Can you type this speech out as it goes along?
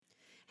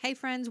Hey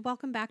friends,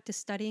 welcome back to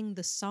Studying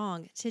the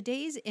Song.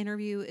 Today's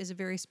interview is a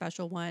very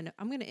special one.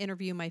 I'm going to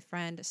interview my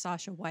friend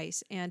Sasha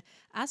Weiss and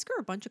ask her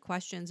a bunch of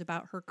questions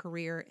about her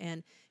career.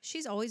 And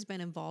she's always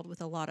been involved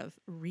with a lot of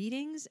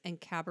readings and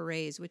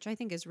cabarets, which I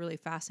think is really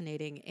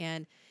fascinating.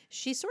 And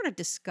she sort of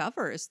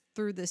discovers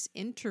through this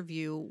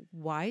interview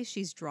why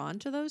she's drawn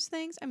to those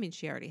things. I mean,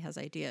 she already has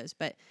ideas,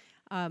 but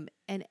and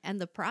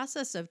the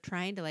process of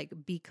trying to like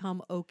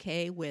become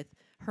okay with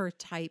her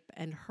type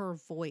and her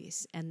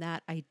voice and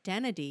that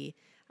identity,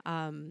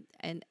 and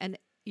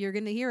you're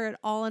going to hear it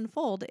all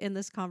unfold in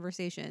this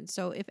conversation.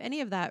 So if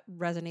any of that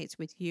resonates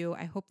with you,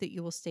 I hope that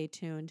you will stay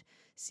tuned.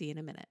 See you in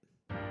a minute.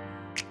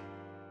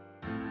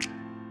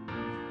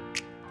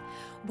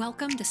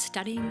 Welcome to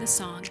Studying the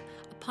Song,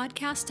 a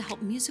podcast to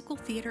help musical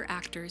theater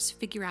actors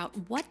figure out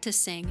what to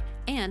sing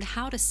and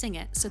how to sing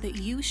it so that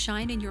you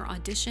shine in your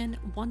audition,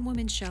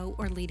 one-woman show,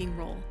 or leading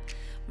role.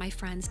 My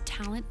friends,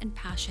 talent and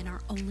passion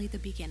are only the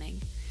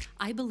beginning.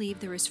 I believe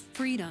there is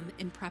freedom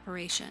in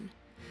preparation.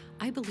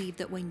 I believe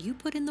that when you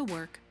put in the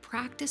work,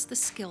 practice the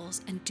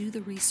skills, and do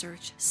the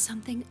research,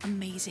 something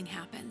amazing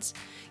happens.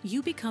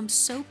 You become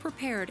so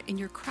prepared in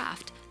your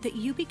craft that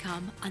you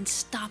become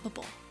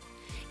unstoppable.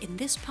 In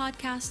this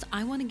podcast,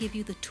 I want to give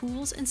you the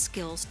tools and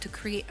skills to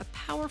create a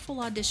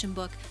powerful audition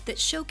book that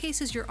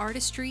showcases your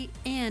artistry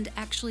and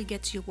actually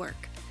gets you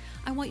work.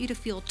 I want you to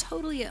feel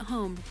totally at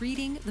home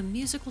reading the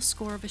musical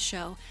score of a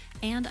show,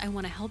 and I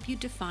want to help you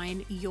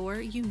define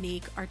your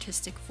unique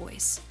artistic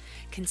voice.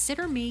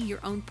 Consider me your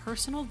own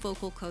personal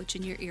vocal coach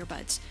in your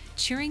earbuds,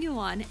 cheering you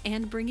on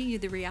and bringing you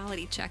the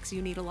reality checks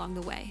you need along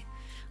the way.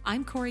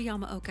 I'm Corey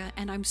Yamaoka,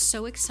 and I'm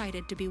so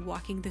excited to be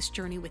walking this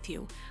journey with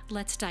you.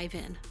 Let's dive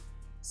in.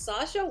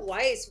 Sasha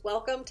Weiss,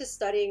 welcome to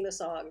Studying the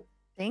Song.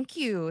 Thank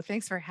you.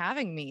 Thanks for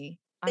having me.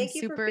 Thank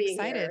you for being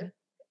excited. Here.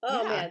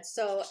 Oh, man.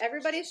 So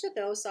everybody should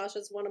know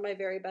Sasha's one of my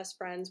very best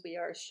friends. We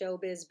are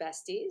showbiz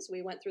besties.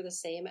 We went through the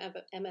same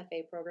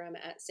MFA program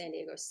at San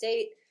Diego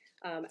State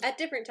at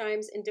different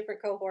times in different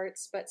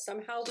cohorts, but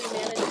somehow we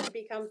managed to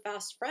become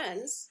fast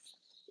friends,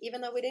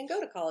 even though we didn't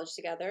go to college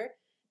together.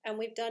 And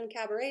we've done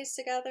cabarets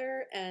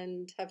together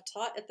and have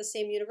taught at the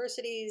same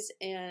universities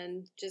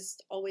and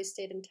just always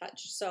stayed in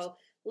touch. So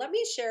let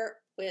me share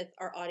with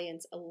our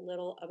audience a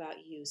little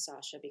about you,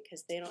 Sasha,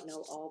 because they don't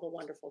know all the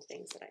wonderful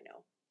things that I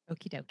know.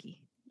 Okie dokie.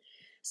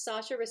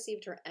 Sasha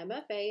received her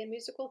MFA in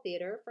musical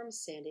theater from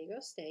San Diego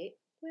State,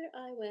 where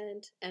I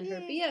went, and her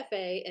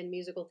BFA in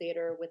musical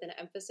theater with an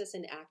emphasis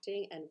in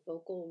acting and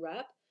vocal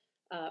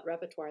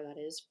repertoire, that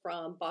is,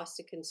 from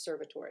Boston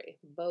Conservatory,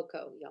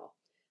 BOCO, y'all.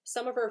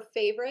 Some of her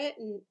favorite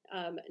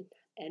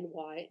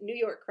NY New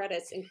York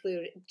credits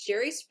include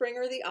Jerry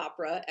Springer the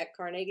Opera at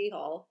Carnegie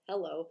Hall,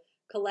 hello,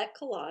 Colette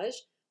Collage,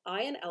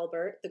 I and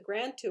Albert, the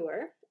Grand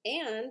Tour,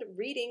 and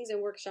readings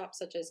and workshops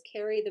such as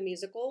Carrie the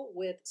Musical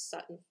with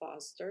Sutton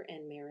Foster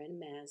and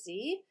Marin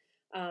Mazzie,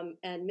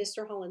 and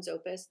Mr. Holland's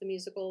Opus, the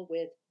musical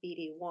with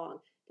B.D. Wong.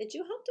 Did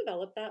you help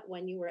develop that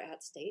when you were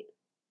at State?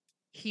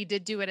 He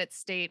did do it at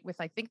State with,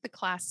 I think, the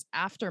class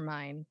after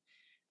mine.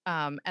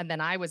 And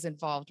then I was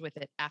involved with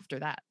it after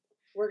that.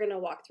 We're going to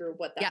walk through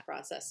what that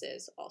process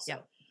is also.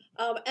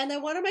 Yeah. And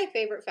then one of my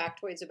favorite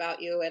factoids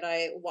about you, and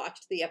I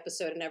watched the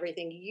episode and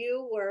everything,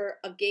 you were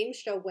a game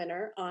show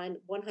winner on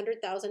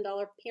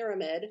 $100,000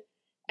 Pyramid,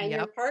 and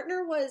your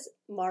partner was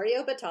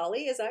Mario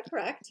Batali. Is that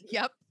correct?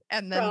 Yep.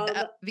 And then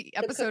the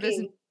episode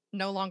is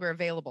no longer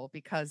available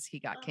because he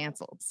got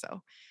canceled.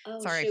 So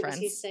sorry, friends.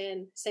 Was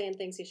he saying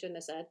things he shouldn't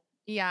have said?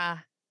 Yeah.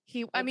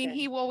 I mean,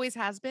 he always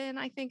has been,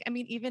 I think. I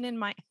mean, even in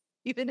my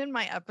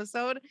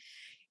episode,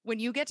 when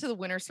you get to the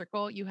winner's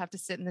circle, you have to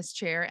sit in this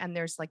chair and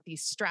there's like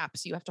these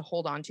straps you have to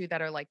hold on to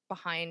that are like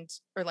behind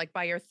or like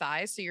by your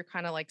thighs. So you're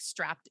kind of like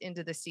strapped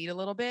into the seat a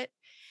little bit.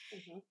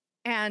 Mm-hmm.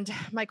 And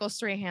Michael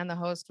Strahan, the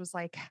host, was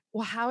like,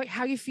 well,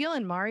 how you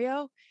feeling,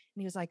 Mario?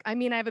 And he was like, I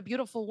mean, I have a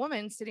beautiful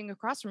woman sitting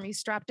across from me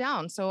strapped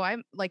down. So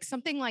I'm like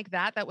something like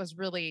that. That was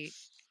really,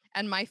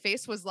 and my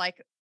face was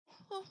like,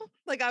 oh,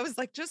 like, I was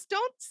like, just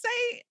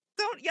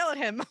don't yell at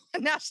him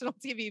on national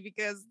TV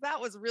because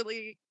that was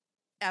really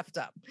effed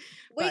up.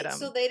 Wait,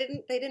 so they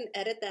didn't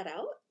edit that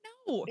out?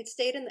 No. It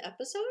stayed in the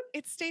episode?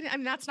 It stayed. I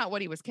mean, that's not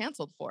what he was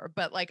canceled for,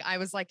 but like, I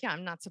was like, yeah,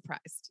 I'm not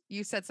surprised.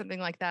 You said something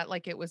like that,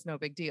 like it was no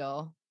big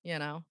deal, you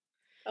know?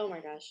 Oh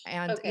my gosh.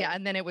 And yeah,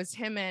 and then it was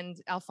him and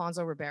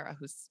Alfonso Ribeira,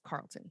 who's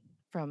Carlton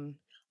from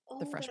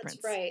The Fresh Prince.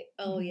 That's right.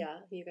 Oh yeah.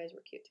 You guys were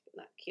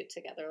not cute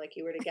together, like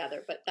you were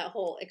together, but that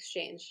whole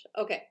exchange.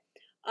 Okay.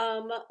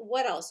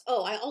 What else?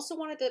 Oh, I also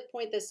wanted to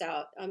point this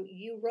out.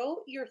 You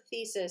wrote your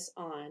thesis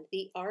on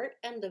the art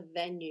and the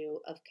venue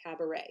of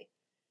cabaret.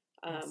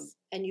 Yes.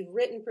 And you've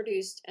written,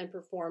 produced, and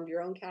performed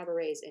your own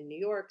cabarets in New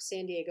York,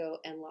 San Diego,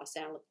 and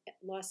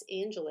Los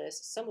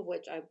Angeles, some of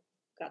which I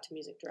got to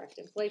music direct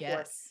and play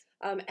for.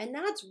 And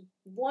that's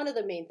one of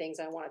the main things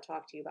I want to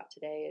talk to you about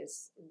today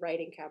is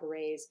writing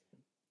cabarets,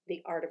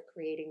 the art of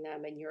creating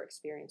them, and your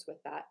experience with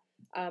that.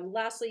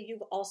 Lastly,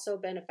 you've also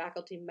been a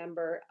faculty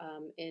member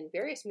in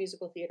various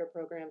musical theater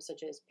programs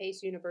such as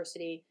Pace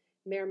University,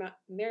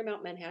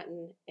 Marymount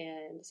Manhattan,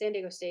 and San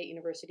Diego State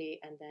University,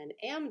 and then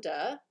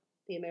AMDA,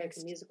 the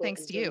American Musical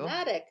Thanks and to you.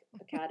 Dramatic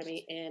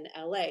Academy in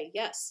LA.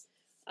 Yes.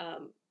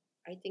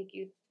 I think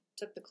you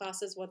took the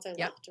classes once I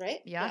left, right?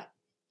 Yeah.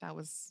 That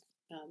was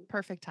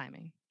perfect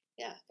timing.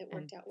 Yeah, it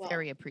worked out well.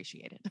 Very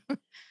appreciated.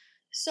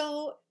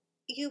 So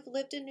you've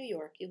lived in New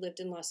York, you lived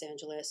in Los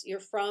Angeles, you're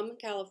from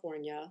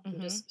California.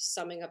 I'm just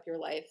summing up your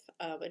life.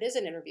 It is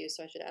an interview,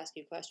 so I should ask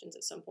you questions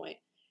at some point.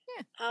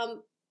 Yeah.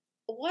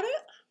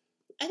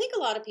 I think a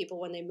lot of people,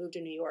 when they move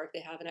to New York,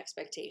 they have an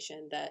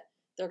expectation that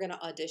they're going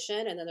to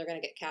audition and then they're going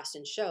to get cast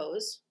in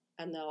shows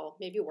and they'll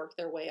maybe work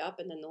their way up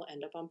and then they'll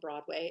end up on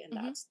Broadway and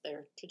that's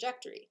their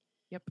trajectory.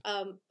 Yep.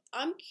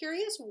 I'm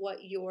curious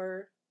what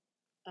your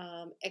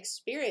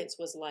experience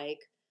was like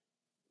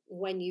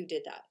when you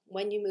did that,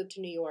 when you moved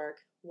to New York.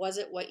 Was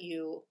it what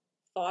you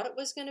thought it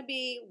was going to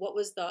be? What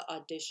was the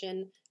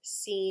audition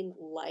scene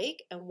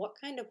like? And what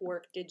kind of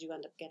work did you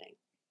end up getting?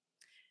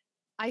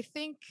 I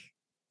think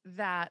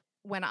that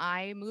when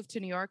I moved to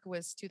New York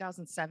was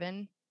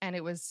 2007, and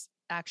it was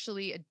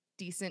actually a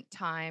decent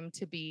time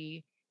to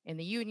be in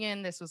the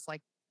union. This was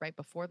like right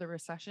before the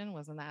recession.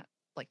 Wasn't that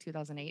like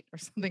 2008 or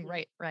something?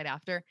 Right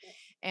after.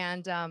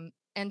 And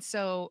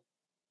so,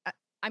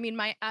 I mean,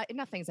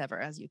 nothing's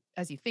ever as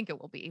you think it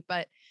will be,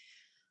 but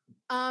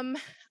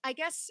I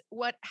guess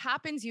what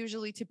happens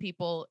usually to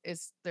people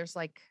is there's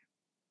like,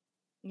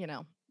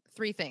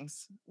 three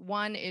things.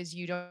 One is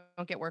you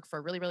don't get work for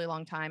a really, really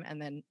long time.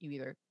 And then you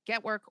either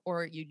get work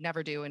or you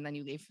never do. And then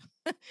you leave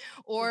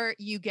or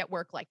you get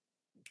work like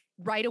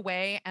right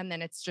away. And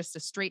then it's just a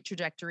straight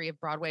trajectory of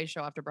Broadway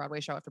show after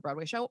Broadway show after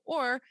Broadway show,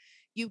 or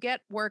you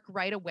get work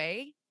right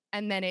away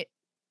and then it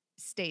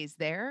stays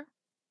there,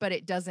 but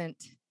it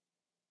doesn't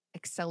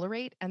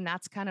accelerate. And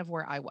that's kind of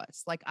where I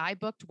was. Like I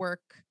booked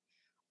work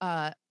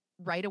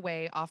right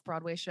away off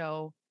Broadway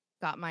show,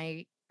 got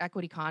my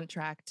equity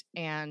contract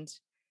and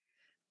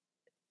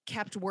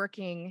kept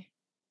working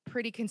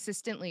pretty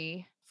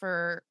consistently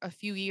for a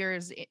few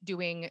years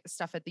doing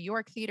stuff at the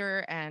York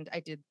Theater. And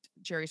I did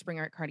Jerry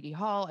Springer at Carnegie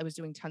Hall. I was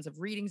doing tons of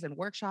readings and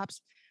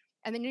workshops.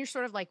 And then you're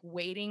sort of like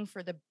waiting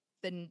for the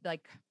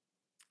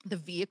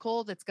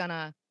vehicle that's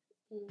gonna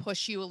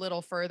push you a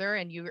little further.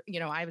 And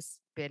I was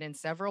been in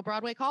several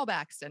Broadway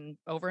callbacks and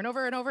over and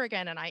over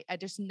again. And I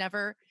just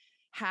never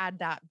had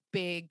that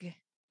big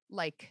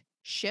like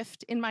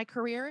shift in my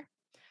career.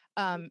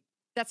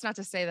 That's not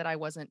to say that I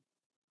wasn't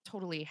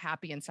totally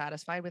happy and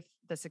satisfied with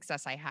the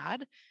success I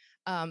had.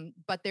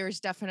 But there's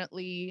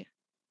definitely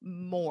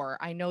more.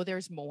 I know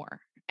there's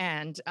more.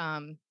 And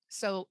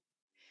so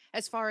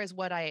as far as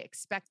what I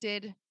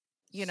expected,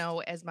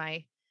 as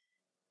my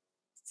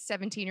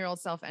 17-year-old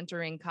self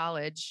entering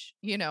college,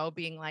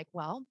 being like,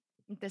 well,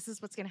 this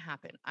is what's going to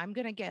happen. I'm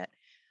going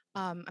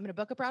to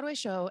book a Broadway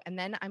show and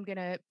then I'm going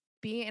to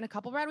be in a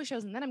couple Broadway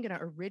shows and then I'm going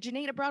to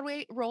originate a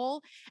Broadway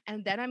role.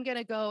 And then I'm going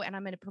to go and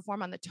I'm going to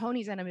perform on the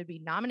Tonys and I'm going to be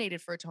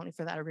nominated for a Tony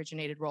for that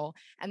originated role.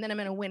 And then I'm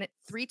going to win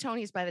 3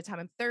 Tonys by the time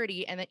I'm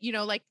 30. And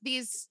then, like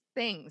these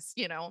things,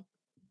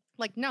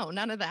 like, no,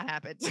 none of that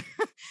happened.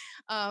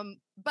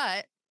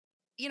 But,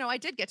 I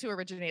did get to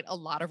originate a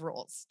lot of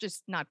roles,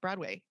 just not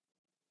Broadway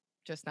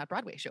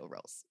show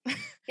roles.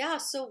 Yeah.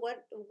 So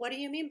what do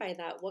you mean by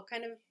that?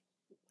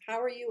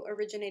 How are you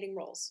originating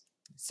roles?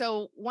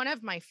 So one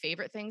of my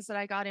favorite things that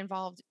I got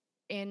involved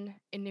in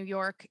New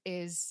York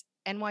is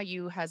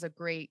NYU has a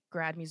great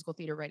grad musical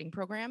theater writing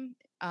program.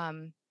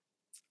 And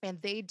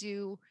they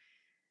do,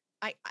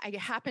 I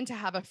happen to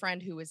have a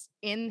friend who was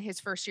in his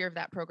first year of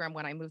that program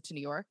when I moved to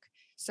New York.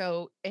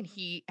 So, and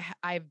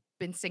I've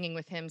been singing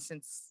with him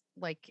since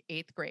like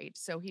 8th grade.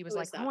 So he was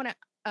like, I want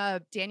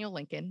to, Daniel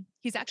Lincoln.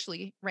 He's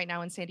actually right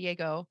now in San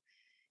Diego.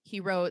 He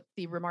wrote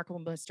The Remarkable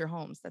Mr.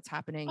 Holmes that's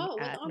happening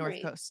at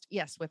North Coast.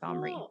 Yes, with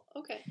Omri. Oh,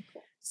 okay,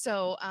 cool.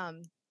 So,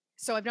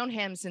 so I've known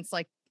him since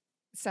like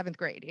 7th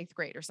grade, 8th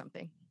grade or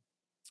something.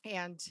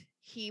 And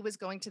he was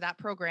going to that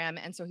program.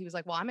 And so he was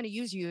like, well, I'm going to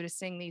use you to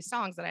sing these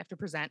songs that I have to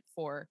present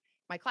for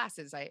my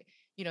classes.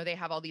 They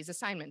have all these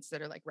assignments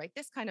that are like, write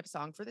this kind of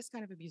song for this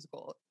kind of a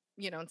musical,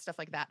 and stuff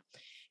like that.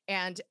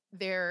 And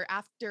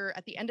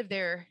at the end of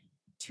their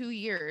 2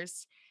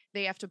 years,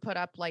 they have to put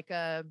up like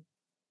an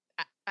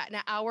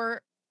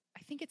hour. I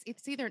think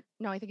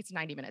I think it's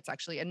 90 minutes,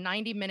 actually, a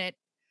 90-minute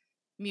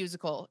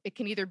musical. It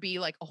can either be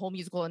like a whole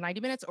musical in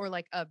 90 minutes or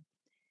like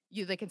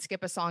they can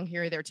skip a song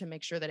here or there to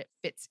make sure that it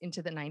fits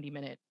into the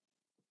 90-minute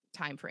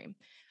time frame.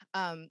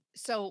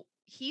 So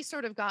he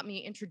sort of got me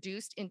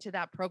introduced into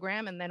that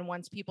program. And then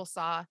once people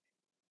saw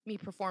me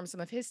perform some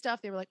of his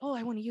stuff, they were like, oh,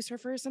 I want to use her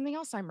for something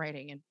else I'm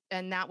writing.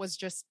 And that was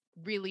just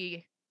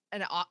really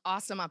an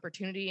awesome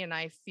opportunity. And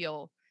I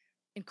feel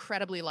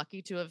incredibly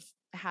lucky to have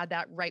had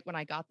that right when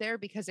I got there,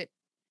 because it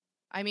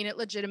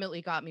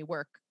legitimately got me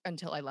work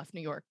until I left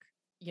New York,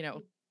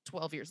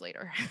 12 years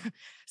later.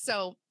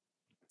 So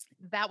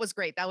that was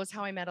great. That was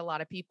how I met a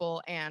lot of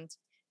people. And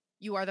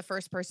you are the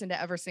first person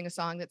to ever sing a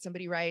song that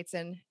somebody writes.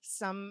 And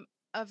some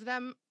of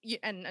them,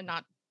 and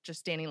not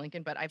just Danny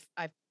Lincoln, but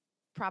I've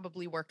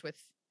probably worked with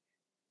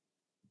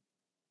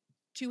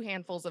 2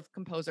 handfuls of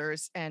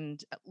composers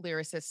and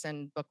lyricists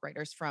and book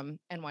writers from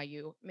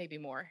NYU, maybe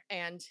more.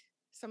 And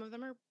some of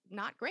them are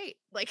not great.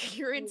 Like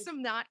you're in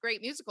some not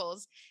great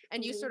musicals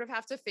and you sort of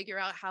have to figure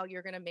out how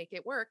you're going to make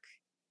it work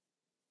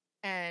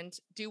and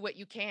do what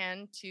you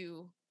can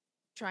to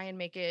try and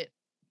make it,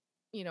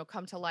 you know,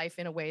 come to life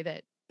in a way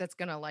that's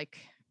going to like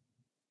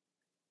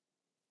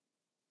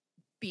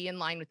be in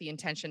line with the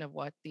intention of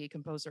what the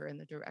composer and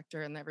the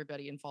director and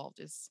everybody involved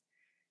is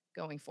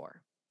going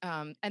for.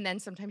 And then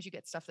sometimes you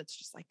get stuff that's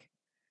just like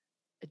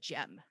a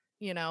gem,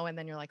 you know, and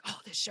then you're like, oh,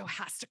 this show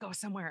has to go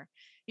somewhere,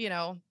 you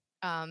know.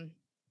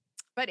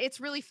 But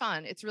it's really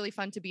fun. It's really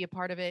fun to be a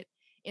part of it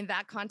in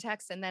that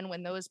context. And then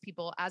when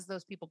as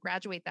those people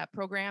graduate that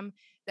program,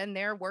 then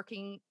they're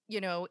working,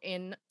 you know,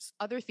 in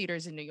other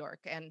theaters in New York.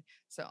 And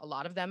so a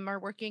lot of them are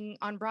working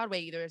on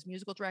Broadway, either as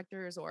musical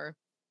directors, or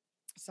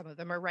some of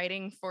them are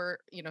writing for,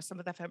 you know, some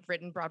of them have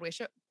written Broadway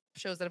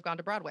shows that have gone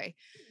to Broadway.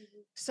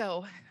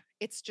 So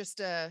it's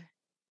just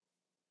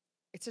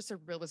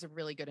was a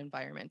really good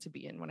environment to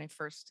be in when I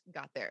first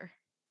got there.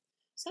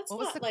 So what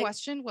was the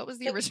question? What was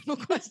the original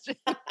question?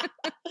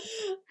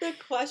 The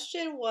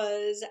question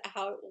was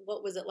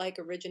what was it like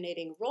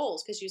originating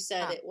roles? Because you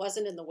said it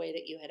wasn't in the way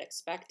that you had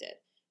expected.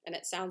 And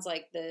it sounds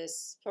like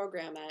this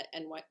program at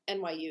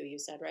NYU, you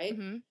said, right?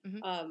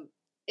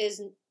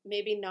 Is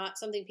maybe not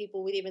something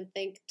people would even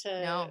think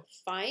to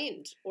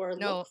find or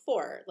look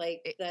for.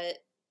 Like that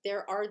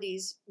there are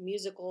these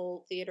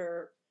musical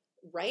theater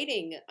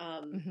writing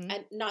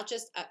and not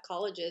just at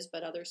colleges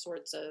but other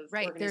sorts of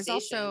organizations. There's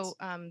also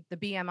the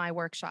BMI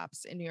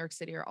workshops in New York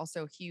City are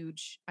also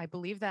huge. I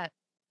believe that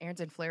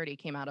Aarons and Flaherty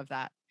came out of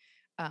that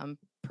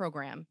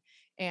program,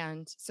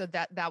 and so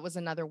that was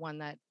another one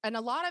that, and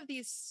a lot of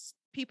these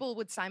people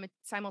would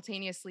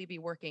simultaneously be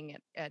working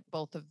at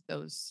both of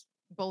those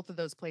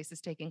places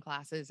taking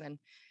classes, and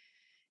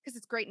because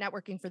it's great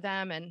networking for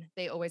them, and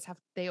they always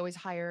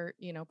hire,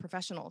 you know,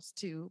 professionals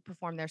to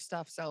perform their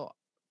stuff. So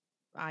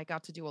I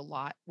got to do a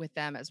lot with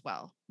them as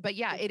well. But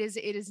yeah, it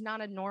is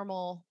not a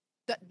normal,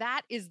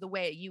 that is the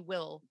way you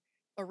will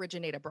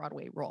originate a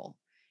Broadway role.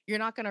 You're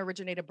not going to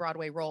originate a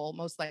Broadway role,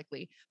 most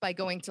likely, by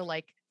going to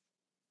like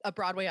a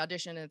Broadway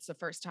audition and it's the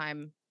first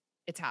time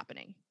it's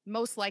happening.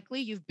 Most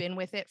likely you've been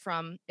with it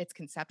from its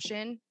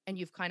conception and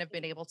you've kind of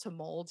been able to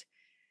mold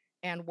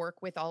and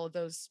work with all of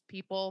those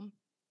people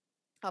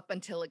up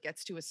until it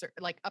gets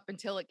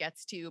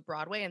to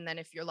Broadway. And then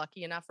if you're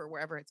lucky enough, or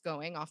wherever it's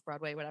going, off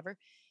Broadway, whatever,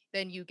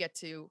 then you get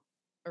to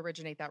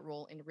originate that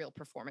role in real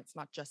performance,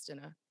 not just in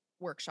a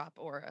workshop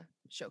or a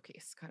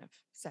showcase kind of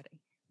setting.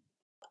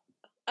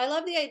 I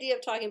love the idea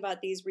of talking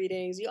about these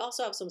readings. You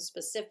also have some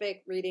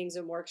specific readings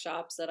and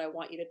workshops that I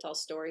want you to tell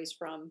stories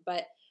from.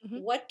 But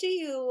what do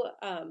you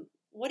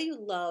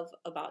love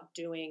about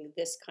doing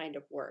this kind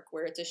of work,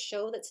 where it's a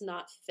show that's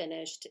not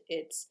finished,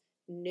 it's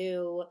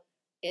new,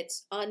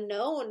 it's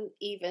unknown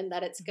even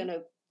that it's going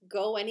to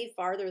go any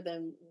farther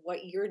than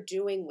what you're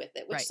doing with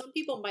it, which some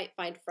people might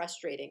find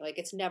frustrating. Like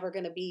it's never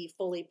going to be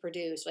fully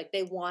produced. Like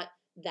they want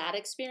that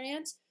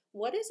experience.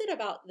 What is it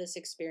about this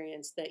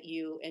experience that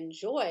you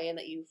enjoy and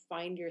that you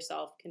find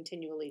yourself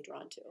continually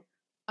drawn to?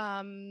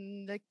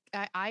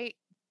 I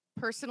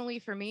personally,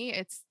 for me,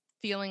 it's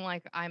feeling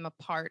like I'm a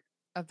part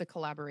of the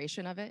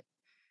collaboration of it.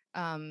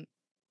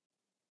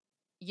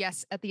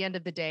 Yes, at the end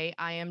of the day,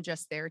 I am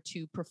just there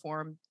to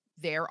perform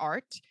their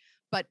art.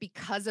 But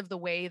because of the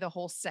way the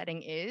whole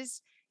setting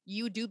is,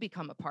 you do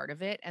become a part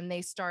of it. And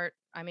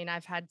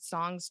I've had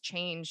songs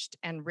changed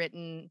and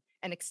written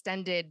and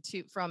extended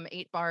from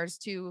 8 bars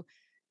to,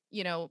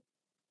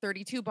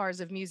 32 bars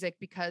of music,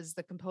 because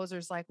the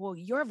composer's like, well,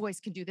 your voice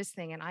can do this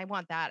thing and I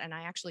want that. And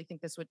I actually think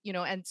this would,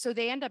 and so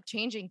they end up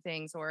changing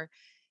things, or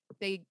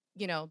they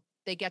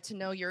get to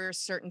know your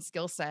certain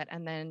skill set,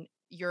 and then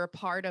you're a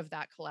part of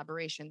that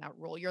collaboration, that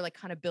role. You're like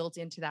kind of built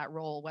into that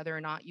role, whether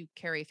or not you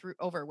carry through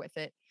over with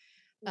it.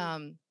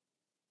 And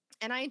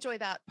I enjoy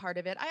that part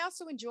of it. I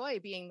also enjoy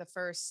being the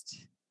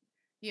first,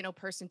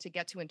 person to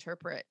get to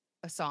interpret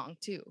a song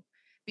too,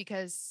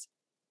 because,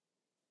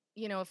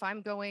 if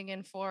I'm going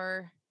in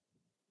for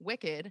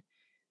Wicked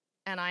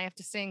and I have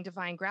to sing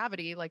Divine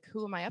Gravity, like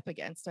who am I up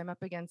against? I'm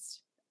up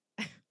against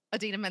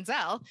Idina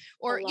Menzel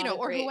or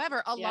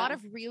whoever, a lot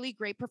of really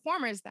great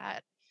performers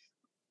that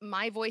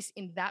my voice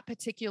in that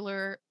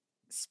particular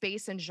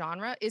space and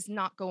genre is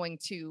not going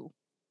to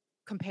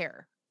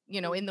compare,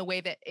 in the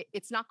way that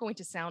it's not going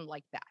to sound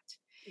like that.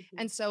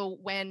 And so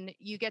when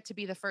you get to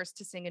be the first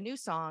to sing a new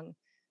song,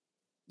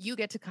 you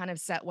get to kind of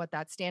set what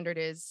that standard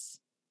is.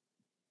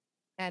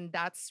 And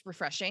that's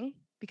refreshing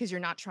because you're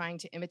not trying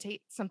to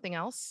imitate something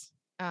else.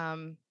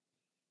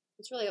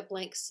 It's really a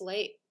blank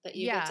slate that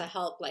you get to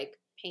help like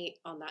paint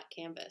on that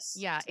canvas.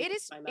 Yeah, it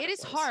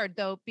is hard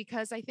though,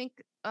 because I think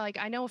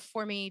I know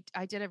for me,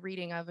 I did a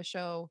reading of a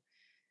show.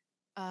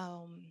 I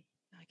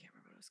can't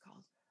remember what it was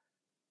called.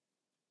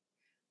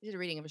 I did a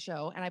reading of a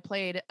show and I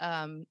played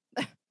a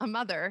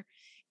mother,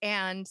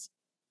 and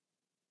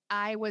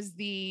I was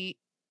the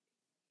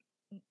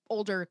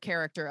older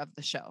character of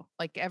the show.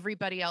 Like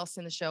everybody else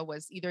in the show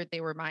was either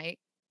they were my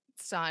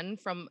son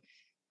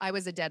I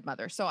was a dead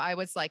mother. So I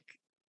was like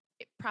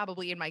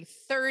probably in my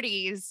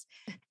 30s,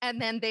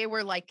 and then they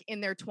were like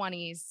in their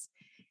 20s.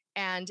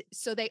 And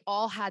so they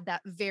all had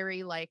that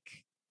very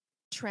like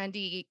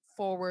trendy,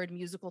 forward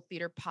musical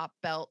theater pop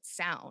belt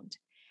sound.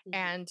 Mhm.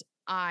 And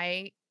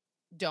I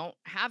don't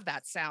have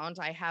that sound.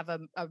 I have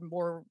a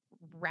more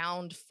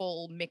round,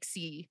 full,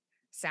 mixy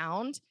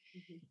sound.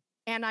 Mhm.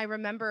 And I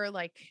remember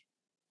like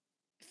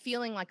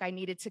feeling like I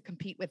needed to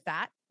compete with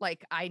that.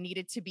 Like I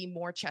needed to be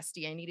more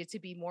chesty. I needed to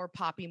be more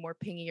poppy, more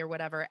pingy or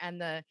whatever. And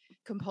the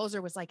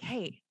composer was like,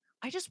 hey,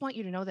 I just want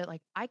you to know that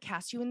like I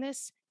cast you in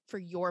this for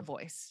your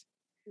voice.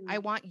 I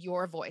Mhm. want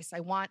your voice. I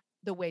want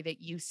the way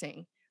that you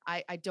sing.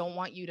 I don't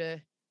want you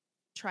to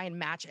try and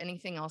match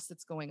anything else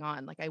that's going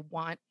on. Like I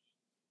want,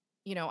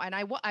 you know, and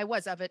I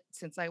was of it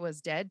since I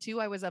was dead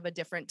too. I was of a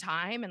different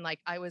time. And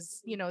like I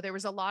was, you know, there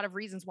was a lot of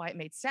reasons why it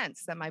made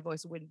sense that my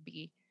voice wouldn't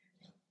be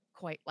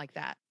quite like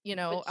that, you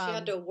know. But you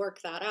had to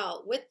work that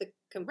out with the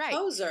Right.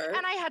 composer.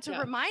 And I had to Yeah.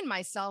 remind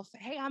myself,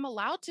 hey, I'm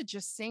allowed to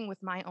just sing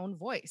with my own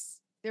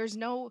voice. There's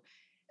no,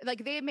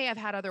 like, they may have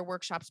had other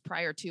workshops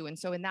prior to. And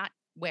so in that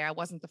way, I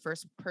wasn't the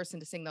first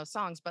person to sing those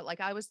songs, but like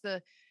I was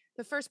the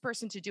first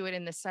person to do it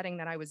in the setting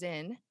that I was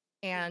in.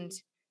 And,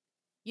 Mhm.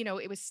 you know,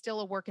 it was still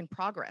a work in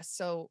progress.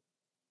 So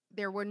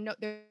there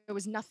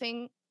was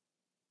nothing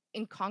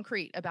in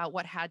concrete about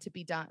what had to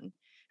be done.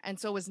 And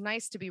so it was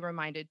nice to be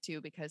reminded too,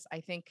 because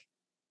I think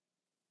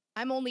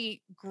I'm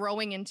only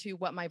growing into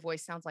what my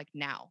voice sounds like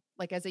now.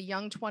 Like as a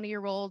young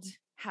 20-year-old,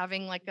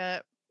 having like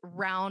a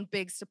round,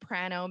 big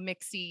soprano,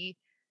 mixy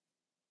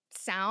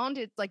sound,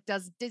 it like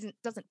doesn't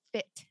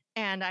fit.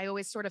 And I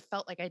always sort of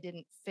felt like I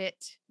didn't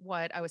fit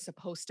what I was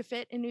supposed to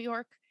fit in New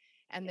York.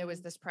 And there was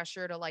Yeah. this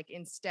pressure to like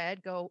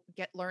instead go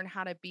learn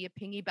how to be a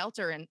pingy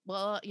belter and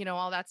well, you know,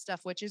 all that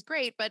stuff, which is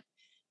great. But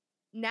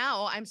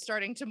now I'm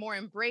starting to more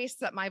embrace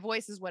that my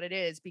voice is what it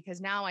is,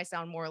 because now I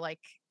sound more like,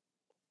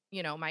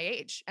 you know, my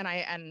age. And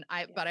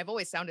Yeah. but I've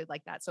always sounded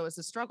like that. So it's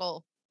a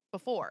struggle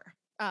before.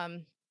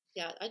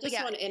 Yeah, I But just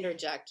yeah, want to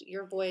interject.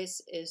 Your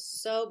voice is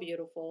so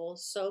beautiful,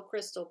 so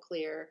crystal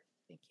clear.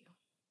 thank you.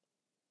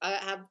 I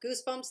have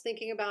goosebumps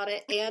thinking about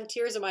it and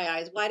tears in my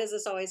eyes. Why does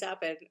this always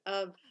happen?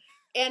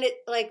 And it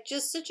like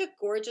just such a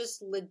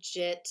gorgeous,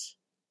 legit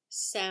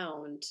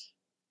sound,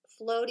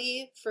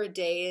 floaty for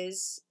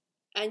days.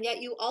 And yet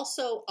you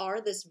also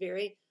are this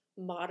very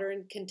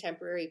modern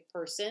contemporary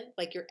person,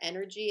 like your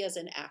energy as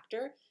an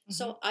actor. Mhm.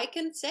 So I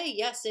can say,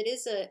 yes, it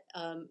is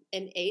an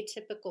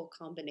atypical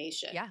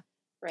combination. Yeah,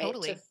 right?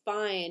 totally. To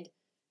find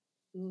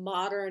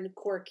modern,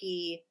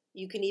 quirky,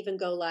 you can even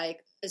go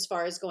like as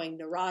far as going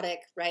neurotic,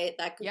 right?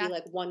 That could Yeah. be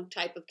like one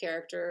type of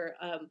character,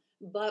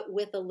 but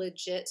with a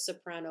legit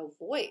soprano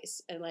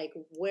voice. And like,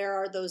 where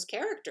are those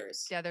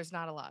characters? Yeah, there's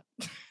not a lot.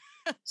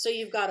 So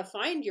you've got to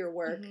find your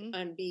work Mhm.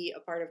 and be a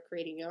part of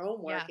creating your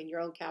own work Yeah. and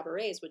your own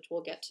cabarets, which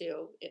we'll get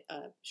to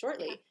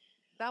shortly. Yeah.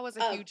 That was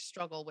a huge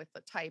struggle with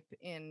the type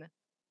in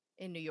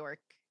New York,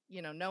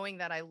 you know, knowing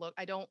that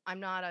I'm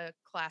not a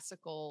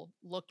classical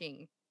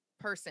looking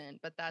person,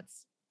 but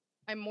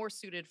I'm more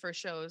suited for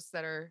shows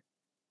that are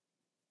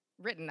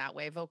written that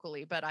way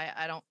vocally, but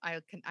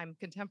I'm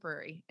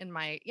contemporary in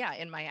my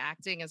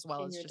acting as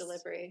well In as your just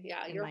delivery.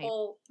 Yeah. in Your my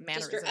whole,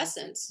 just your mannerisms.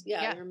 essence.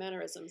 Yeah, Yeah. your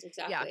mannerisms.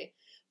 Exactly.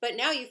 But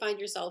now you find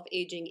yourself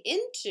aging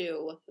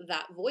into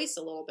that voice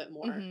a little bit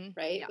more, Mhm.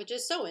 right? Yeah. Which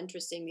is so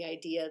interesting. The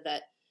idea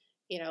that,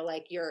 you know,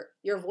 like your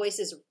voice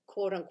is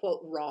quote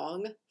unquote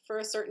wrong for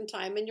a certain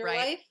time in your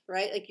Right. life,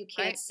 right? Like you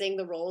can't Right. sing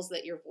the roles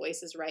that your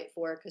voice is right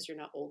for because you're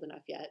not old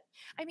enough yet.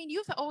 I mean,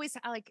 you've always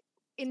like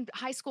in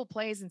high school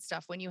plays and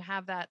stuff when you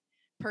have that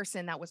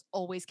person that was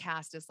always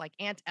cast as like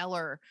Aunt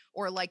Eller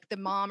or like the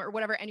mom or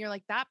whatever, and you're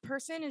like, that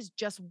person is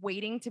just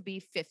waiting to be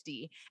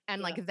 50, and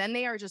Yeah. like then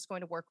they are just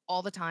going to work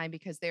all the time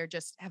because they're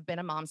just have been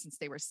a mom since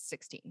they were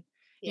 16,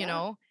 Yeah. you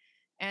know.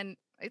 And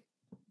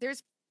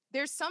there's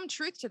some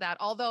truth to that,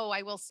 although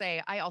I will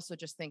say I also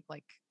just think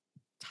like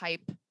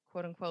type,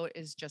 quote unquote,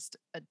 is just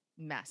a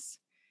mess.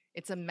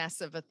 It's a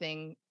mess of a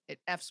thing. It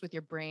f's with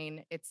your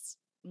brain. It's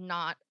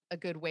not a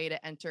good way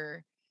to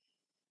enter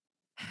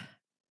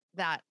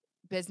that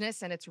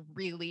business, and it's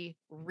really,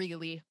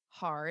 really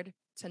hard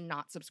to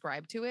not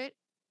subscribe to it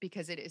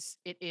because it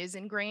is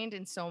ingrained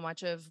in so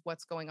much of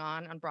what's going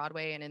on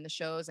Broadway and in the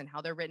shows and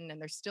how they're written,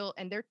 and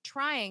they're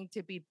trying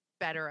to be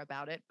better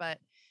about it, but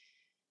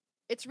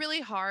it's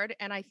really hard.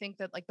 And I think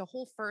that like the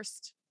whole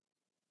first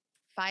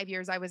 5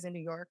 years I was in New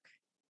York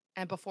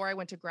and before I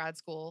went to grad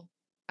school,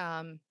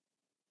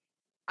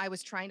 I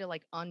was trying to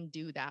like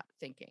undo that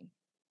thinking.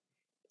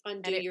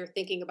 Undo your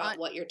thinking about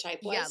what your type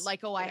was. Yeah,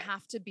 like, I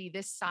have to be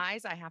this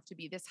size, I have to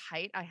be this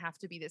height, I have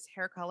to be this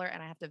hair color,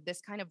 and I have to have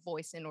this kind of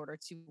voice in order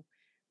to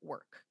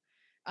work.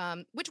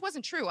 Which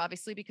wasn't true,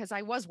 obviously, because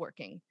I was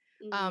working.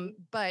 Mhm.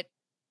 But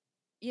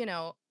you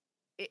know,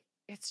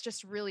 it's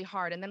just really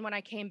hard. And then when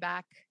I came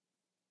back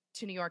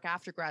to New York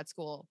after grad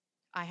school,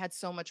 I had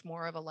so much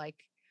more of a like,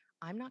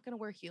 I'm not going to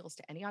wear heels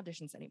to any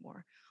auditions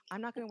anymore. I'm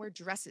not going to wear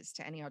dresses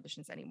to any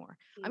auditions anymore.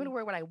 I'm going to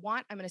wear what I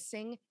want. I'm going to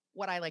sing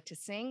what I like to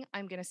sing.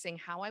 I'm going to sing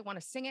how I want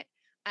to sing it.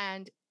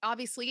 And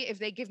obviously, if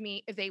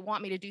they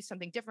want me to do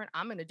something different,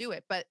 I'm going to do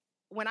it. But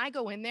when I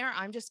go in there,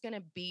 I'm just going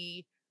to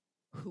be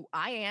who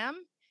I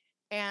am.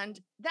 And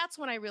that's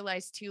when I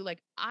realized too, like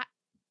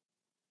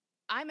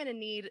I'm going to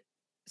need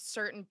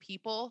certain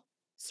people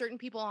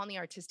on the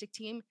artistic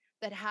team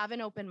that have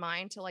an open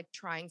mind to like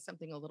trying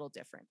something a little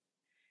different.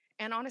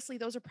 And honestly,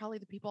 those are probably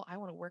the people I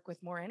want to work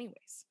with more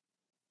anyways.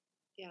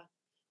 Yeah.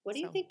 What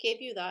do you think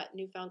gave you that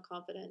newfound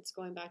confidence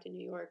going back to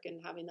New York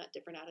and having that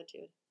different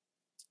attitude?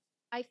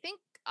 I think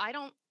I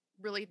don't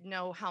really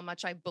know how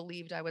much I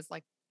believed I was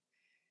like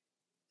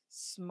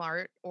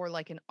smart or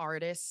like an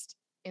artist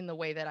in the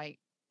way that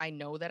I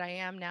know that I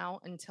am now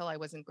until I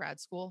was in grad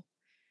school.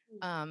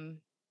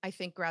 I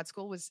think grad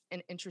school was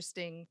an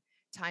interesting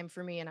time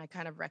for me, and I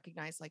kind of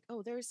recognized like,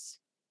 oh, there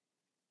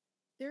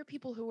are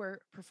people who are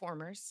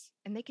performers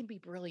and they can be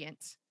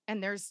brilliant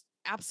and there's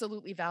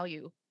absolutely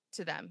value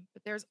to them,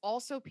 but there's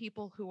also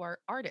people who are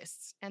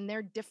artists and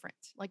they're different.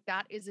 Like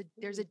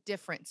there's a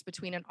difference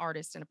between an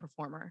artist and a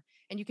performer,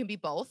 and you can be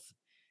both,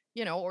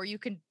 or you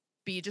can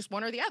be just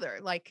one or the other.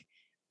 Like,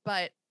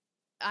 but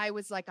I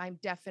was like, I'm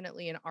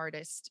definitely an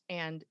artist,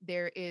 and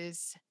there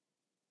is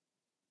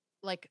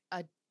like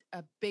a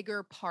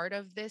bigger part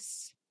of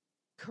this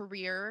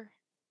career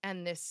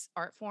and this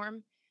art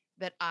form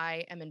that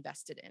I am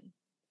invested in.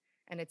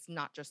 And it's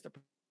not just the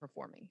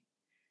performing.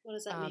 What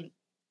does that mean?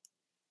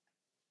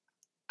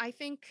 I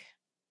think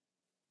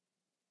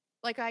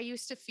like I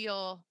used to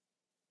feel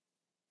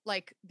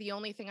like the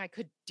only thing I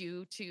could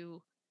do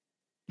to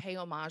pay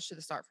homage to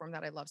this art form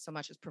that I love so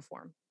much is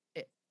perform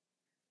it.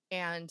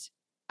 And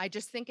I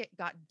just think it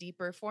got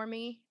deeper for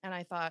me. And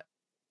I thought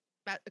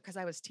that because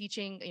I was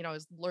teaching, I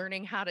was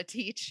learning how to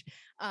teach.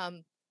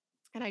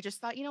 And I just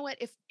thought, you know what,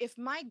 if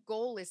my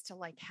goal is to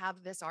like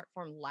have this art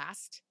form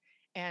last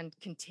and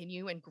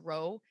continue and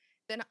grow,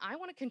 then I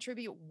want to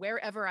contribute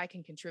wherever I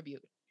can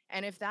contribute.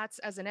 And if that's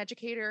as an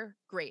educator,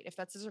 great. If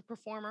that's as a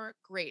performer,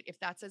 great. If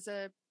that's as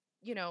a,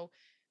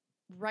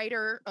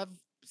 writer of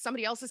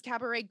somebody else's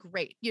cabaret,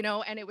 great.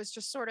 And it was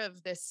just sort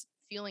of this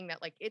feeling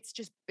that like, it's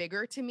just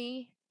bigger to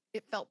me.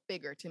 It felt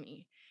bigger to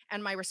me.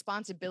 And my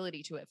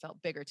responsibility to it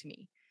felt bigger to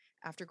me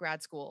after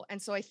grad school.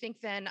 And so I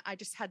think then I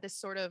just had this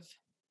sort of,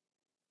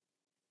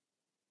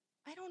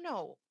 I don't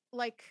know,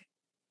 like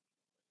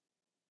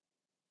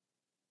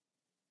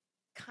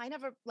kind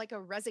of a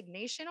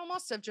resignation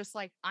almost of just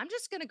like, I'm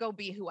just going to go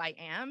be who I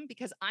am,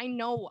 because I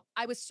know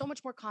I was so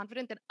much more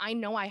confident that I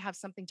know I have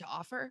something to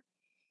offer,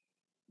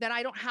 that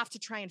I don't have to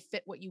try and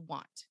fit what you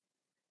want.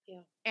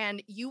 Yeah.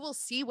 And you will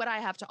see what I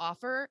have to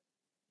offer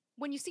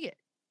when you see it.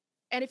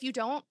 And if you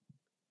don't,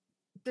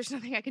 there's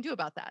nothing I can do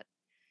about that.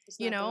 It's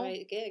not the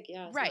right gig.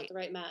 Yeah. It's not the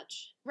right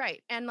match.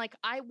 Right. And like,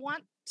 I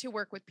want to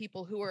work with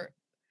people who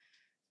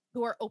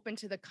are open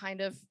to the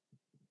kind of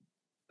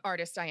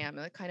artist I am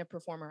and the kind of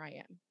performer I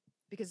am,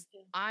 because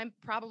I'm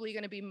probably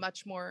going to be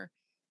much more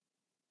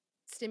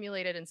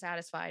stimulated and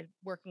satisfied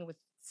working with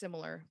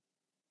similar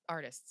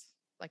artists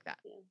like that.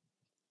 Yeah.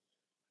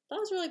 That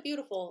was really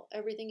beautiful,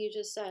 everything you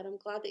just said. I'm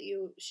glad that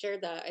you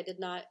shared that. I did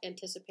not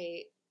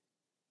anticipate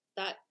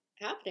that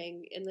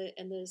happening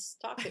in this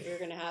talk that we were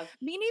going to have.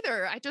 Me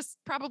neither. I just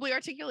probably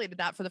articulated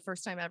that for the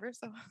first time ever.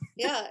 So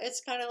yeah,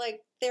 it's kind of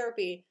like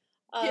therapy.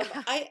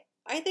 I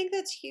think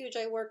that's huge.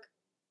 I work,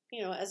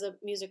 as a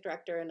music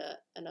director and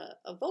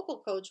a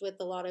vocal coach with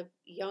a lot of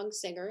young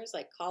singers,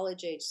 like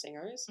college age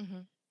singers.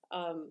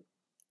 Mm-hmm.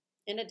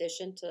 In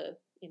addition to,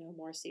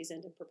 more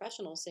seasoned and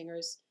professional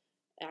singers,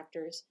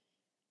 actors.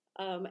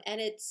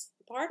 And it's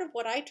part of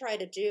what I try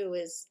to do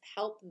is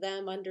help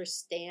them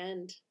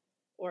understand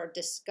or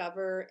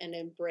discover and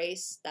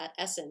embrace that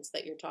essence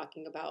that you're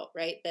talking about,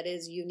 right? That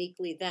is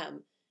uniquely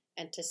them.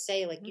 And to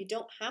say, like, mm-hmm. you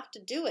don't have to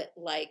do it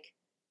like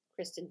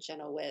Kristin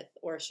Chenoweth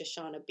or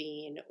Shoshana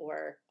Bean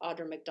or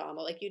Audra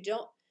McDonald. Like, you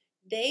don't,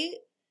 they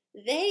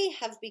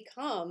have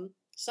become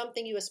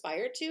something you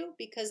aspire to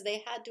because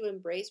they had to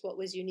embrace what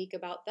was unique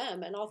about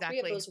them. And all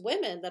three of those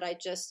women that I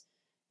just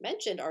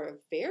mentioned are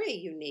very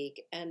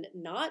unique and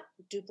not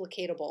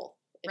duplicatable.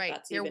 If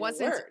that's even a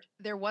word.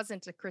 There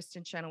wasn't a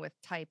Kristin Chenoweth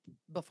type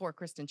before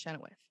Kristin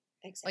Chenoweth.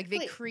 Exactly. Like,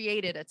 they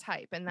created a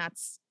type, and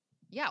that's,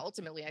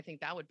 ultimately I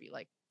think that would be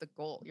like the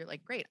goal. You're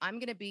like, great, I'm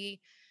going to be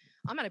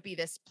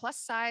this plus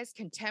size,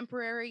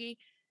 contemporary,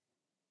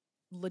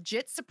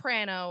 legit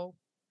soprano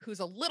who's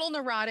a little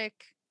neurotic,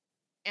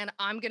 and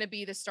I'm going to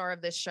be the star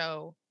of this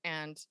show.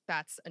 And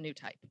that's a new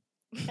type.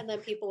 And then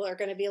people are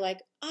going to be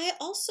like, I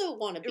also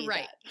want to be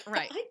that.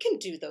 Right. I can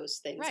do those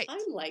things. Right. I'm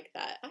like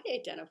that. I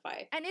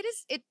identify. And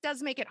it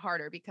does make it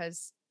harder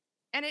because,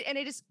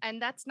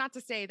 and that's not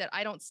to say that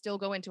I don't still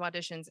go into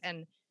auditions,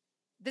 and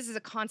this is a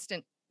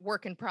constant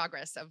work in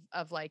progress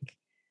of like,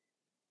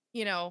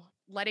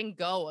 letting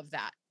go of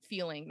that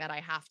feeling that I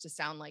have to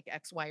sound like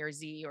X, Y, or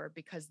Z, or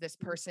because this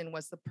person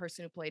was the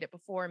person who played it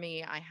before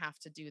me, I have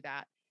to do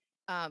that.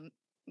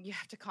 You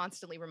have to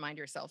constantly remind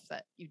yourself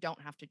that you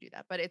don't have to do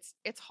that, but it's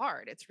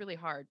hard. It's really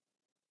hard.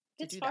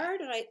 It's hard.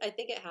 And I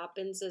think it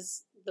happens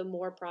as the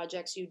more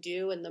projects you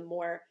do and the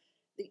more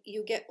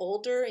you get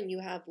older and you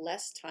have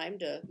less time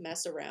to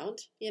mess around,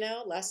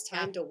 less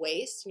time to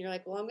waste. And you're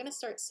like, well, I'm going to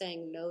start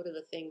saying no to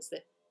the things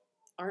that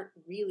aren't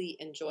really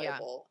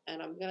enjoyable.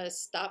 And I'm going to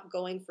stop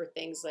going for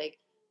things like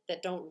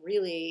that don't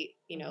really,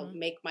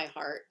 make my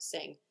heart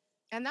sing.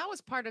 And that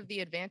was part of the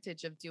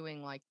advantage of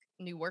doing like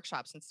new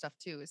workshops and stuff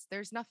too, is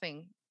there's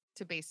nothing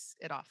to base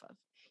it off of.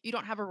 You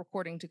don't have a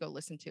recording to go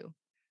listen to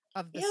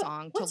of the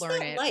song to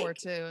learn it like? Or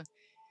to,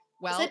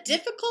 well, is it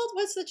difficult?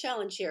 What's the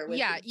challenge here? With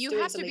you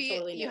have to be,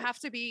 totally you have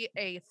to be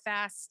a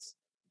fast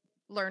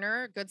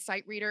learner, good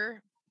sight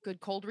reader, good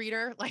cold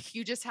reader. Like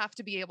you just have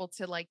to be able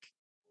to like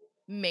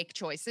make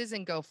choices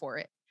and go for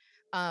it.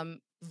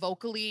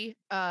 Vocally,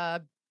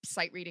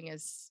 sight reading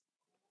is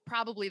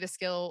probably the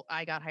skill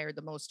I got hired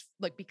the most,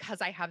 like,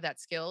 because I have that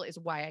skill is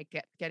why I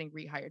getting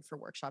rehired for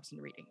workshops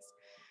and readings.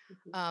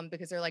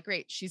 Because they're like,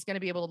 great, she's going to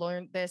be able to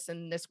learn this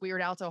and this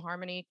weird alto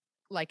harmony,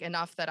 like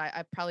enough that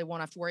I probably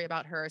won't have to worry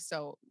about her.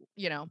 So,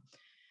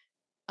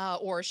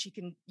 or she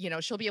can,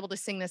 she'll be able to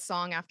sing this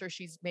song after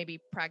she's maybe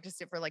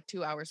practiced it for like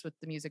 2 hours with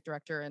the music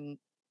director and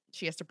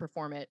she has to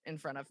perform it in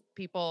front of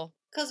people.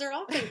 Because they're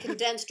often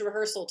condensed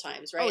rehearsal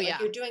times, right? Like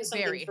you're doing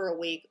something for a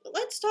week.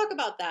 Let's talk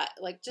about that.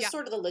 Like just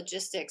sort of the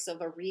logistics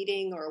of a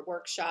reading or a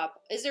workshop.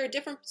 Is there a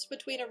difference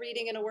between a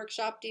reading and a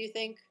workshop, do you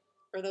think?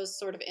 Or are those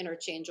sort of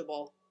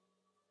interchangeable?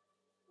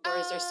 Or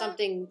is there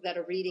something that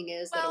a reading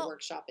is that a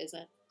workshop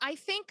isn't? I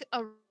think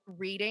a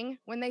reading,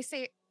 when they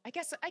say, I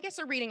guess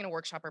a reading and a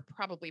workshop are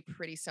probably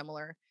pretty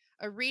similar.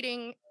 A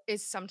reading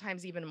is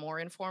sometimes even more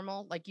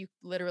informal. Like you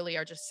literally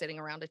are just sitting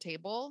around a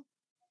table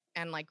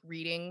and like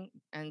reading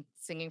and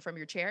singing from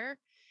your chair.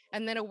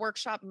 And then a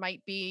workshop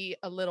might be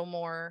a little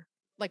more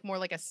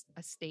like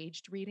a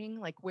staged reading,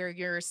 like where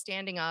you're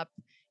standing up,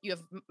 you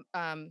have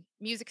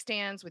music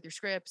stands with your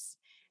scripts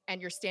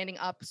and you're standing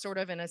up sort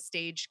of in a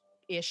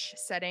stage-ish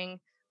setting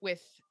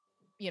with,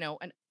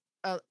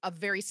 a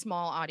very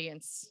small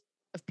audience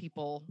of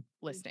people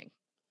listening.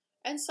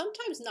 And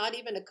sometimes not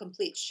even a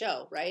complete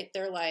show, right?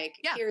 They're like,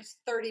 here's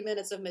 30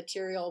 minutes of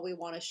material we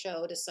want to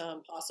show to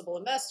some possible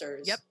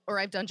investors. Yep. Or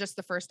I've done just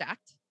the first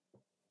act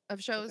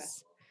of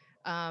shows.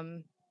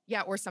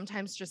 Okay. Or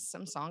sometimes just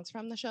some songs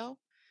from the show.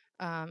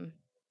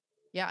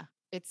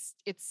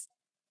 It's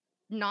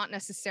not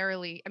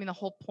necessarily, the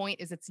whole point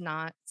is it's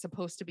not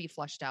supposed to be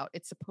flushed out.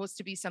 It's supposed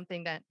to be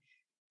something that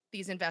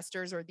these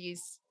investors or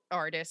these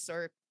artists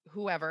or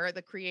whoever,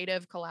 the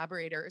creative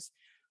collaborators,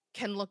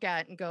 can look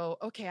at and go,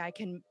 okay, I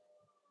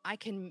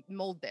can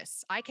mold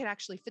this. I could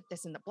actually fit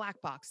this in the Black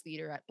Box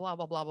Theater at blah,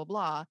 blah, blah, blah,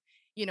 blah,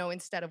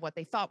 instead of what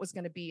they thought was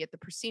going to be at the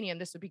Proscenium.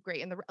 This would be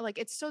great. And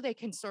it's so they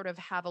can sort of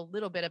have a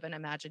little bit of an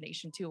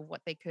imagination too of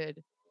what they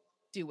could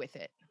do with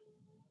it.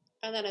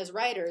 And then as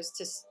writers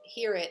to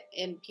hear it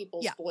in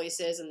people's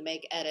voices and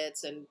make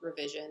edits and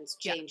revisions,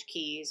 change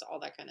keys, all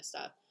that kind of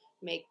stuff,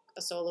 make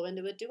a solo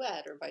into a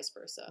duet or vice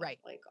versa. Right.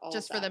 Like all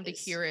just for them to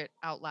hear it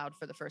out loud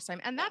for the first time.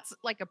 And that's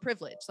like a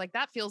privilege. Like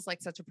that feels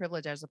like such a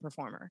privilege as a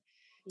performer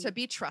to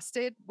be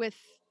trusted with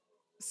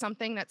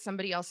something that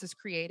somebody else has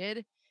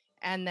created.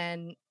 And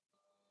then,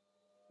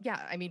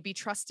 be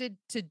trusted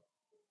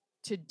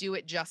to do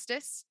it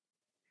justice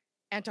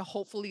and to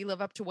hopefully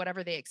live up to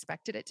whatever they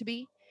expected it to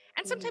be.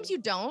 And sometimes you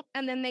don't,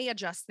 and then they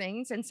adjust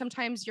things. And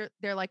sometimes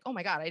they're like, oh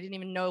my God, I didn't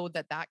even know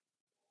that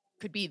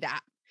could be that,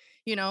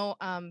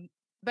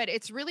 but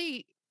it's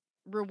really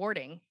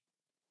rewarding.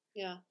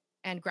 Yeah.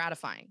 And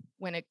gratifying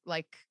when it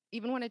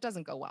even when it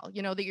doesn't go well,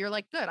 that you're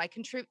like, good, I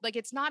contribute. Like,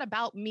 it's not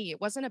about me.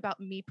 It wasn't about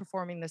me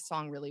performing this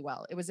song really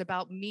well. It was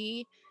about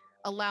me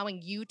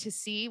allowing you to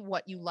see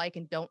what you like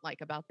and don't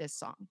like about this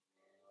song.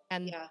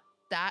 And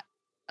that,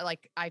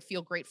 I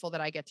feel grateful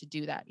that I get to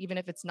do that, even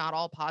if it's not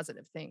all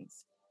positive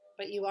things.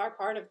 But you are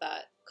part of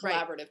that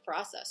collaborative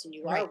process and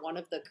you are one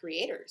of the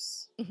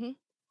creators. Mm-hmm.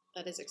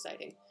 That is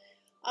exciting.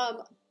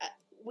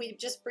 We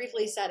just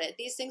briefly said it.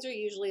 These things are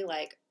usually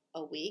like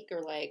a week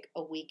or like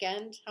a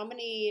weekend. How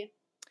many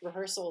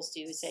rehearsals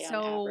do you say on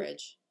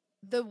average?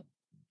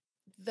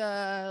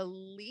 The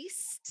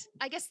least,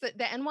 I guess the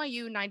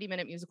NYU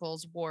 90-minute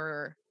musicals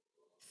were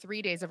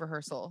 3 days of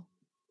rehearsal,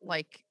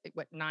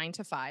 9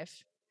 to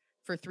 5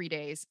 for 3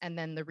 days. And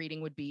then the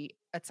reading would be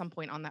at some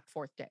point on that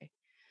fourth day.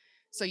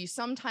 So you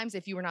sometimes,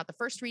 if you were not the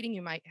first reading,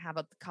 you might have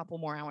a couple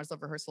more hours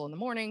of rehearsal in the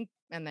morning.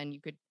 And then you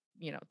could,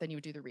 then you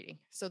would do the reading.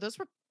 So those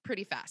were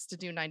pretty fast to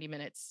do 90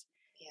 minutes.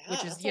 Yeah,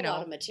 which is, a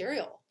lot of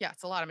material. Yeah,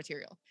 it's a lot of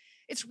material.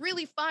 It's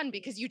really fun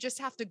because you just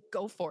have to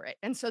go for it.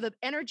 And so the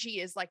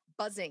energy is like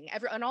buzzing.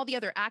 And all the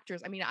other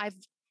actors, I've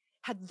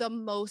had the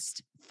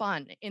most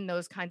fun in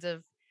those kinds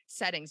of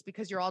settings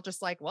because you're all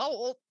just like,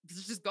 well,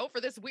 let's just go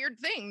for this weird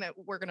thing that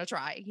we're going to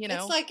try,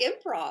 It's like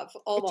improv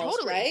almost,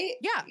 totally. Right?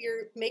 Yeah.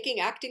 You're making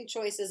acting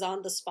choices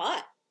on the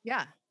spot.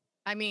 Yeah.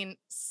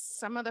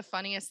 Some of the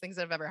funniest things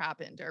that have ever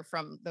happened are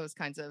from those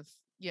kinds of,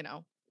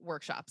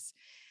 workshops.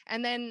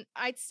 And then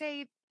I'd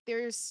say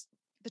there's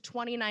the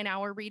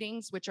 29-hour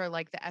readings, which are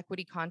like the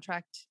equity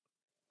contract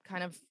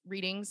kind of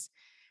readings.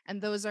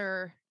 And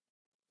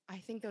I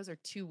think those are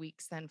 2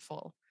 weeks then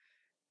full.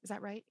 Is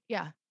that right?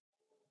 Yeah.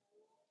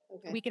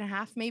 Okay. A week and a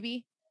half,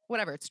 maybe,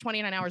 whatever. It's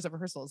 29 hours of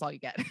rehearsal is all you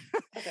get.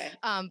 Okay.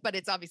 But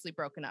it's obviously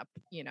broken up,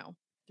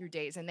 through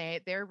days, and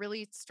they're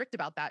really strict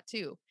about that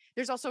too.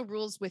 There's also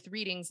rules with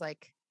readings,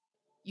 like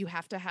you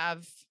have to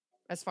have,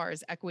 as far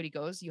as equity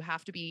goes, you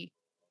have to be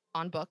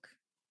on book.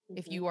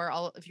 If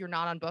you're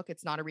not on book,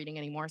 it's not a reading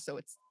anymore. So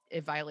it's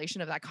a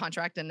violation of that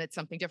contract and it's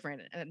something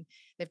different and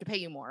they have to pay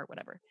you more or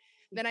whatever.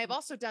 Then I've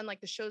also done like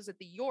the shows at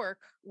the York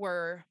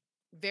were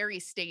very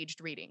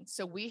staged readings.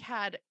 So we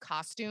had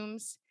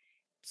costumes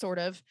sort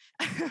of,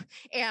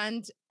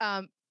 and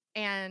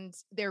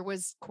there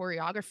was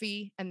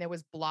choreography and there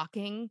was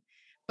blocking,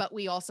 but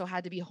we also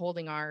had to be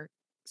holding our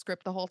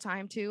script the whole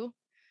time too.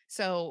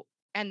 So,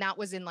 and that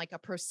was in like a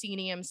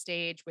proscenium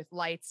stage with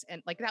lights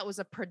and like that was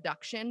a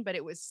production, but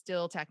it was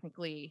still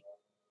technically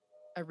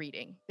a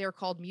reading. They're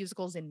called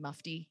musicals in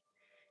mufti.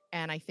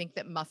 And I think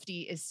that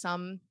mufti is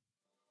I'm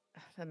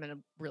going to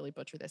really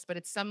butcher this, but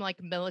it's some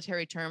like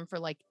military term for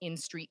like in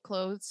street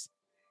clothes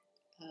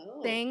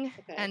thing.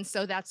 Okay. And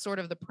so that's sort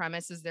of the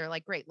premise is they're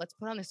like, great, let's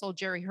put on this old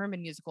Jerry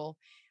Herman musical,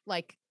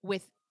 like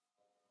with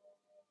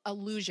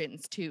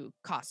allusions to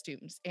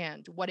costumes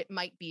and what it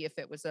might be if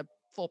it was a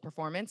full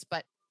performance,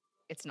 but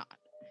it's not.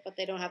 But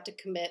they don't have to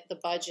commit the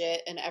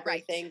budget and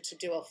everything to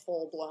do a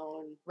full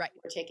blown,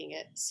 we're taking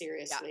it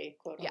seriously,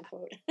 quote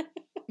unquote.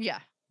 Yeah.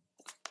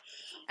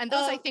 And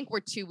those I think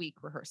were 2-week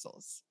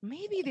rehearsals.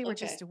 Maybe they were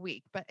just a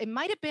week, but it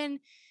might have been,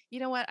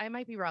 you know what? I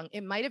might be wrong.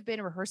 It might have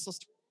been rehearsals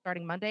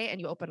starting Monday and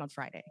you open on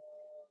Friday.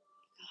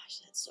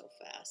 Gosh, that's so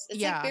fast.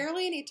 It's like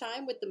barely any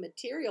time with the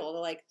material to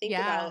like think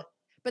about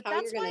but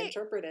how you're going to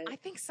interpret it. I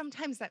think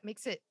sometimes that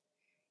makes it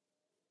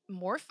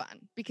more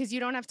fun because you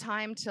don't have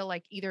time to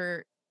like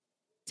either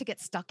to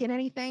get stuck in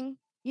anything,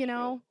 you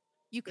know,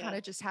 you kind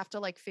of just have to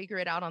like figure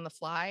it out on the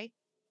fly.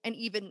 And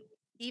even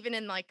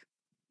in like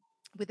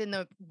within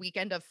the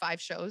weekend of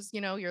 5 shows,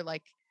 you know, you're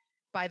like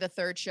by the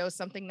 3rd show,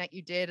 something that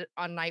you did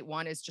on night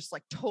 1 is just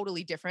like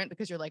totally different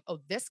because you're like, oh,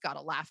 this got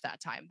a laugh that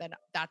time. Then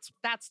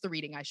that's the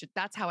reading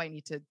that's how I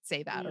need to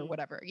say that or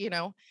whatever, you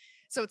know?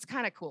 So it's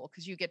kind of cool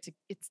because you get to,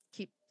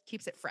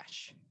 keeps it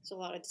fresh. It's a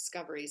lot of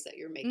discoveries that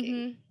you're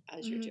making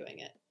as you're doing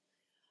it.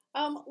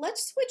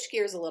 Let's switch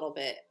gears a little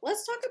bit.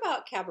 Let's talk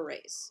about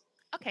cabarets.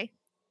 Okay.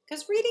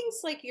 Because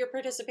readings, like you're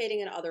participating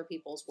in other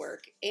people's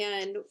work.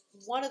 And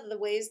one of the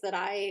ways that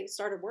I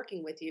started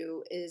working with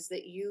you is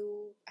that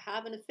you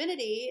have an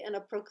affinity and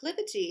a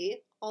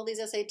proclivity, all these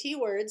SAT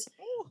words,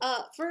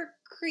 for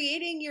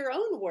creating your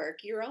own work,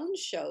 your own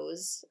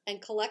shows,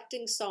 and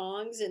collecting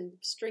songs and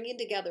stringing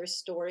together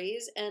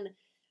stories. And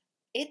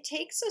it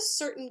takes a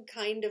certain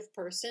kind of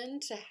person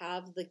to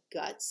have the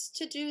guts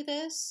to do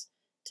this,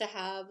 to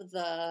have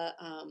the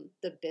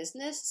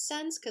business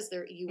sense, because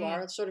you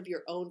are sort of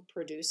your own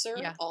producer.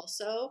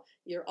 Also,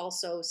 you're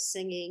also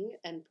singing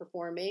and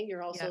performing.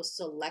 You're also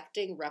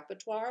selecting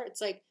repertoire.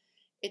 It's like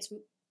it's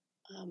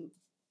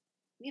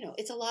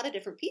it's a lot of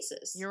different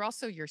pieces. You're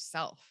also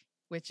yourself,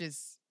 which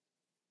is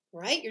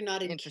right. You're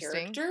not in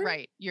character,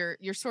 right?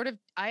 You're sort of.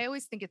 I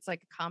always think it's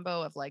like a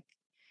combo of like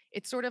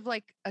it's sort of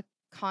like a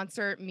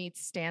concert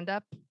meets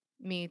stand-up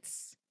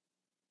meets.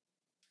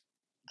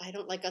 I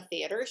don't like a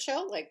theater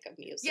show, like a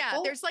musical. Yeah,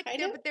 there's like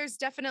there's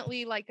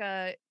definitely like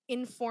a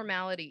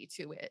informality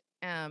to it.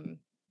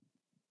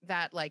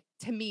 That like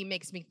to me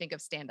makes me think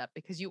of stand-up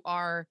because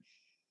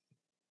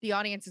the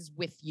audience is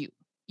with you.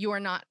 You are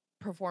not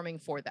performing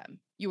for them.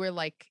 You are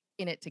like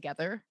in it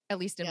together. At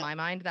least in my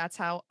mind, that's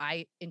how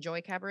I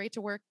enjoy cabaret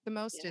to work the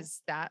most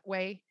is that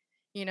way,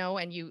 you know.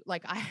 And you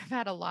like I have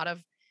had a lot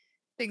of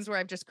things where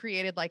I've just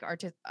created like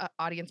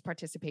audience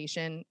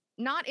participation,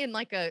 not in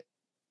like a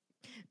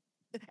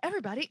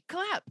everybody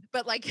clap,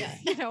 but like,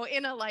 you know,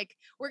 in a, like,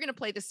 we're going to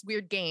play this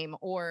weird game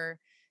or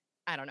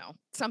I don't know,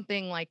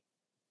 something like.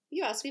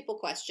 You ask people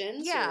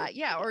questions.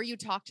 Or you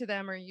talk to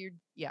them or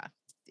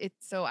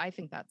so I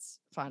think that's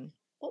fun.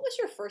 What was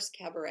your first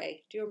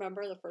cabaret? Do you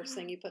remember the first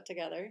thing you put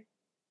together?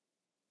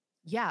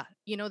 Yeah.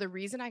 You know, the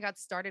reason I got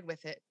started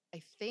with it,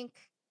 I think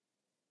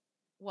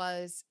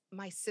was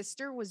my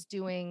sister was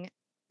doing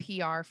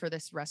PR for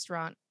this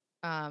restaurant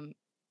on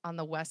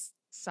the West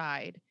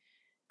Side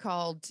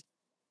called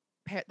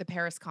the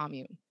Paris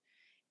Commune.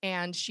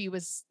 And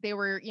they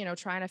were, you know,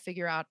 trying to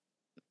figure out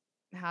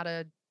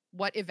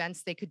what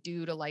events they could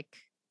do to like,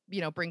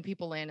 you know, bring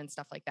people in and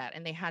stuff like that.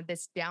 And they had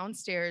this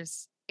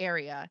downstairs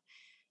area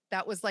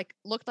that was like,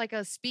 looked like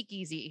a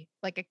speakeasy,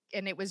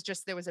 and it was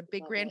just, there was a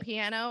big grand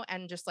piano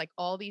and just like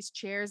all these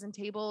chairs and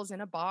tables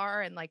in a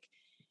bar. And like,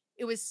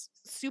 it was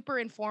super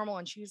informal.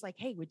 And she was like,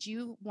 hey, would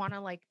you want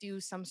to like do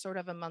some sort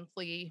of a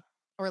monthly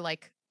or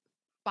like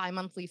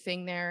bi-monthly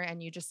thing there?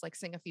 And you just like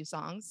sing a few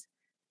songs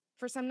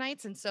for some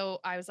nights. And so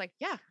I was like,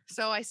 yeah.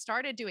 So I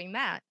started doing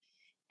that.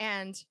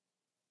 And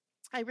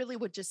I really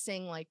would just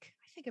sing like,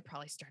 I think it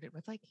probably started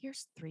with like,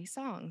 here's 3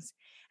 songs.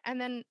 And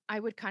then I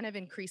would kind of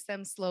increase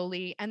them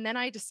slowly. And then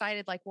I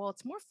decided like, well,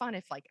 it's more fun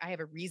if like I have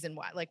a reason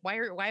why, like, why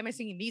am I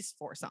singing these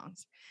 4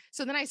 songs?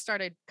 So then I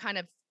started kind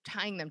of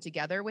tying them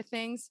together with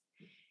things.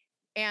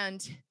 And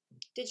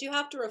did you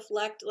have to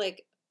reflect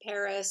like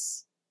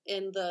Paris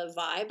in the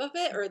vibe of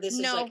it, or this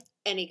is like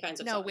any kinds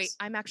of No, songs? wait,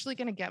 I'm actually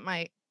going to get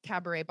my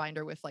cabaret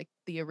binder with like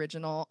the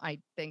original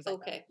things.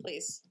 Okay,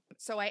 please.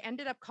 So I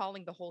ended up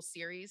calling the whole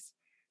series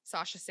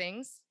Sasha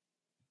Sings.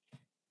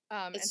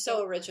 It's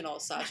so original,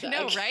 Sasha. I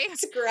know, right?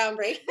 It's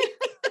groundbreaking.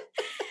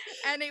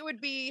 And it would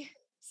be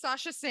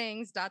Sasha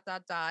Sings ...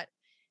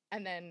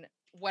 and then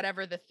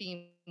whatever the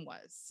theme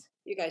was.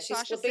 You guys, she's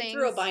Sasha flipping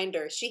through a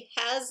binder. She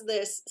has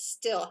this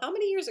still. How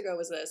many years ago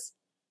was this?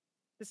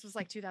 This was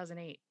like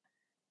 2008.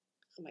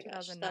 Oh my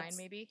gosh. 2009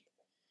 maybe.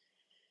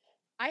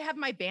 I have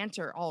my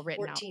banter all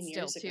written out still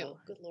years too. Ago.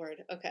 Good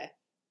Lord. Okay.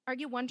 Are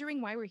you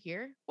wondering why we're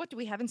here? What do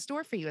we have in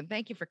store for you? And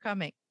thank you for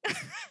coming.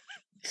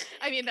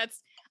 I mean,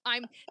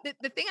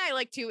 the thing I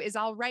like to is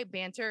I'll write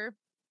banter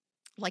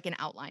like an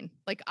outline,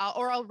 like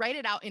I'll write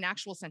it out in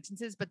actual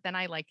sentences, but then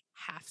I like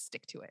half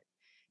stick to it.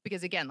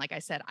 Because again, like I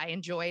said, I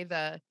enjoy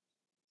the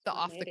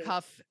off the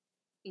cuff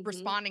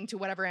responding to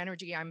whatever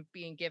energy I'm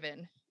being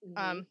given.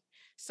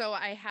 So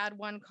I had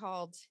one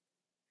called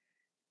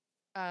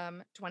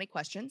 20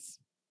 Questions,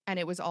 and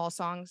it was all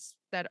songs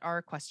that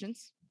are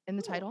questions in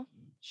the title.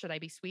 Should I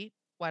be sweet?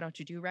 Why don't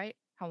you do right?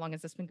 How long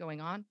has this been going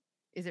on?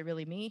 Is it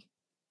really me?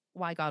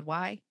 Why, God,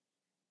 why?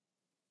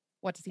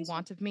 What does he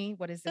want of me?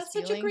 What is this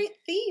feeling? That's such a great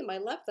theme. I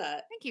love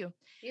that. Thank you.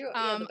 You're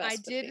the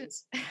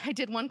best I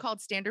did one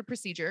called Standard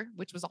Procedure,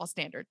 which was all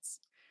standards.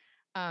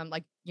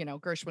 Like,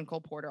 Gershwin,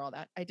 Cole Porter, all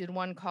that. I did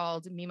one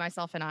called Me,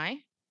 Myself, and I.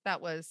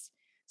 That was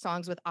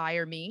songs with I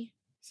or me.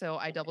 So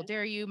I Double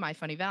Dare You, My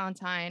Funny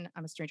Valentine,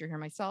 I'm a Stranger Here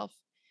Myself,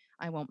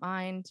 I Won't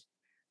Mind,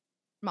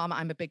 Mama,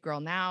 I'm a Big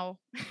Girl Now,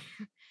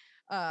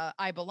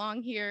 I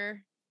Belong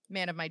Here,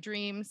 Man of My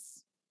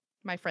Dreams,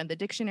 My Friend the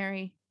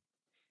Dictionary,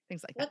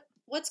 things like that.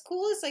 What's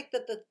cool is like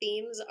that the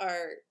themes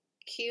are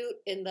cute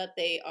in that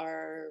they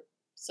are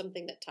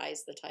something that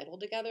ties the title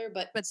together,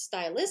 but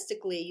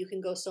stylistically you can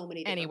go so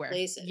many different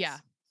places. Yeah.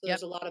 So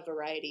there's a lot of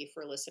variety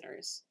for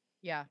listeners.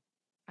 Yeah.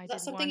 Is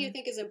that something you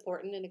think is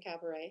important in a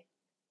cabaret?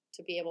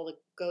 To be able to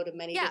go to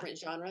many different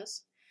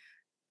genres?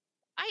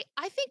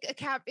 I think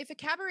if a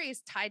cabaret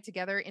is tied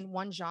together in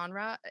one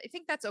genre, I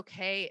think that's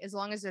okay as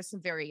long as there's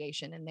some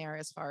variation in there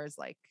as far as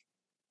like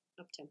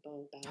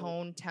up-tempo,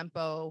 tone,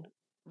 tempo,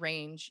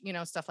 range,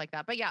 stuff like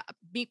that. But yeah,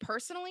 me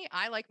personally,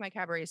 I like my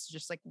cabarets to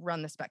just like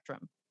run the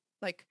spectrum.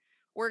 Like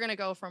we're going to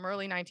go from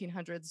early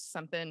 1900s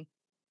something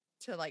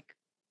to like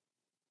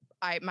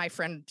my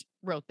friend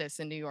wrote this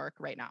in New York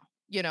right now,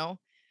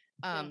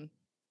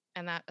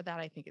 And that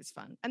I think is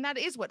fun. And that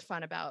is what's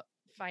fun about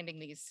finding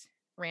these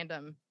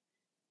random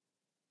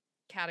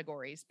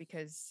categories,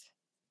 because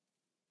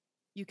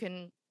you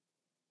can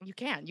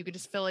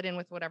just fill it in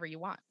with whatever you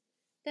want.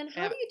 Then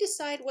how do you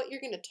decide what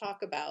you're going to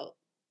talk about?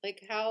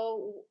 Like,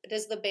 how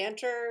does the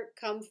banter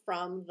come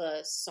from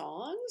the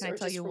songs? Can I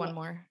tell you one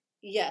more?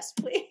 Yes,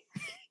 please.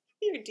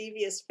 Your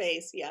devious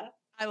face. Yeah.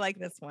 I like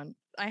this one.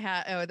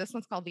 This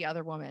one's called The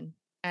Other Woman.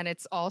 And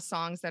it's all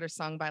songs that are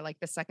sung by like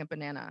the second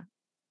banana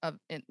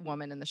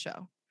woman in the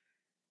show.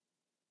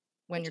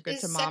 When You're Good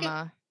to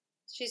Mama.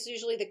 She's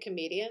usually the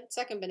comedian.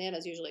 Second banana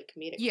is usually a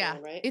comedic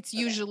role, right? It's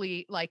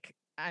usually like,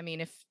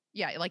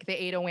 like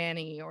the Ada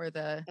Annie or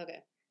the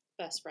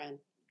best friend.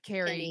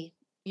 Carrie. Penny.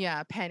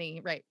 Yeah,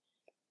 Penny, right.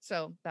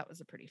 So that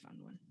was a pretty fun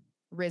one.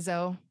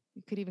 Rizzo,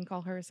 you could even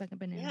call her a second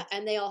banana. Yeah,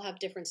 and they all have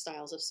different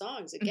styles of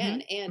songs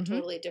again, and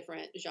totally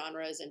different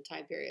genres and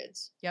time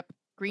periods. Yep.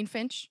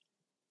 Greenfinch.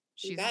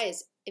 You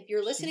guys, if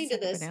you're listening to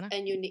this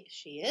and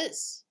she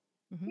is.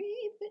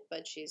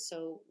 But she's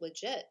so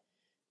legit.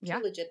 Too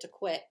legit to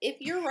quit. If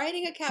you're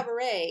writing a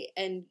cabaret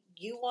and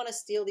you want to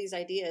steal these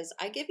ideas,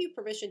 I give you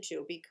permission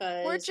to,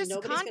 because or just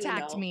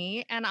contact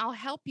me and I'll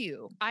help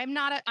you. I'm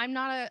not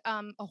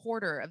a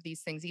hoarder of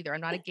these things either. I'm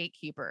not a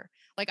gatekeeper.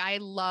 Like I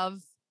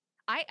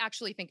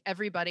actually think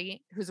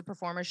everybody who's a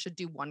performer should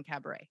do one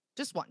cabaret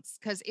just once,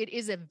 because it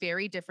is a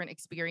very different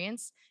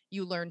experience.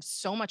 You learn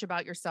so much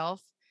about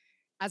yourself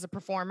as a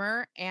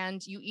performer,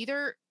 and you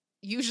either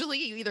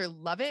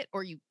love it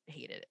or you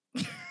hated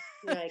it.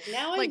 Like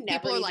now, like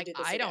people are like,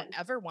 I don't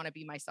ever want to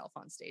be myself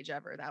on stage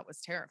ever. That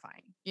was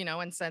terrifying,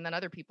 And then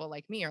other people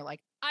like me are like,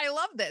 I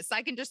love this.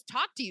 I can just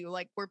talk to you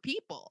like we're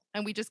people,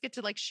 and we just get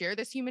to like share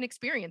this human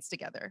experience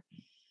together.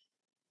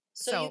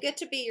 So you get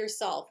to be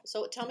yourself.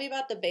 So tell me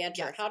about the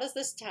banter. Yes. How does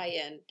this tie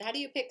in? How do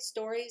you pick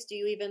stories? Do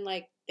you even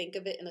like think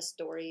of it in a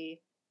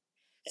story?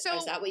 So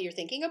is that what you're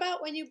thinking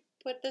about when you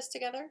put this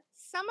together?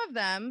 Some of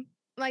them,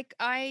 like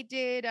I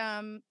did,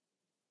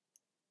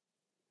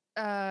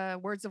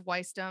 Words of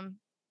Wisdom.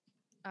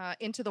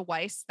 Into the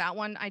Weiss, that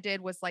one I did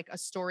was like a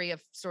story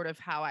of sort of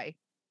how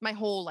my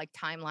whole like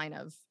timeline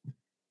of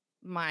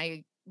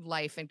my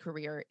life and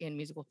career in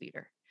musical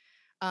theater.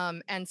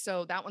 And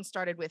so that one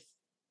started with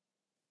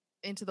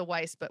Into the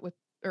Weiss,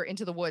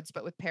 Into the Woods,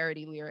 but with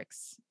parody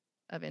lyrics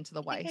of Into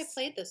the Weiss. I think I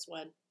played this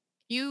one.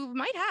 You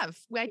might have.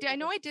 I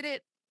know I did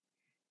it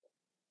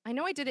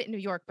in New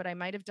York, but I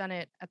might have done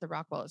it at the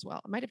Rockwell as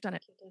well. I might have done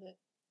it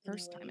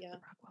first time at the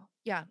Rockwell.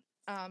 Yeah.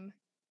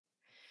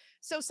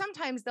 So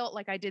sometimes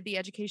I did The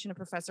Education of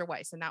Professor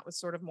Weiss, and that was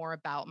sort of more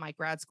about my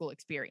grad school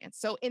experience.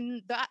 So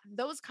in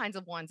those kinds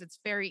of ones, it's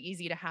very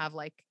easy to have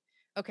like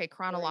okay,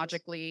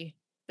 chronologically,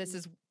 this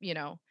is, you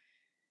know,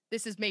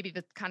 this is maybe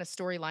the kind of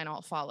storyline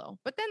I'll follow.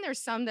 But then there's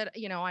some that,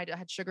 you know, I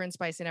had Sugar and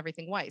Spice and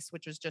Everything Weiss,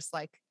 which was just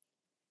like,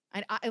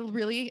 I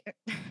really,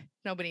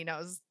 nobody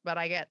knows, but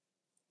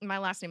my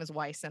last name is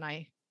Weiss and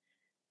I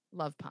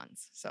love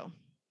puns. So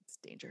it's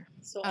danger.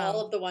 So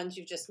all of the ones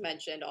you just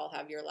mentioned all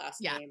have your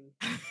last name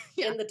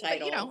in the title,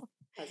 but, you know,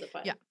 as a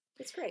pun. Yeah.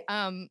 It's great.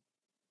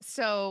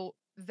 So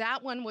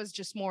that one was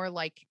just more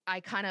like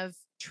I kind of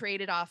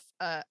traded off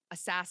a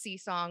sassy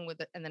song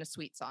and then a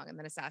sweet song and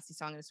then a sassy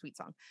song and a sweet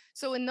song.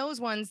 So in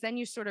those ones, then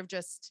you sort of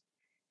just,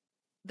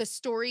 the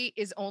story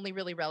is only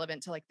really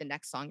relevant to like the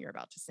next song you're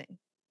about to sing.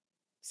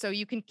 So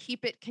you can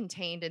keep it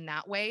contained in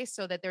that way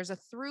so that there's a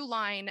through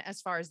line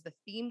as far as the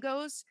theme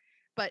goes,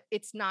 but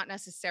it's not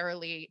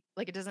necessarily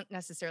like, it doesn't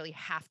necessarily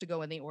have to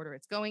go in the order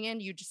it's going in.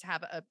 You just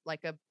have a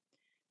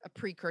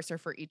precursor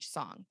for each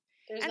song.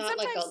 There's not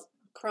like a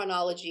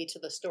chronology to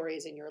the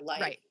stories in your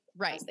life,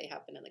 right, as they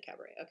happen in the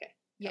cabaret. Okay,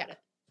 got it.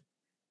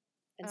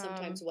 And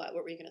sometimes what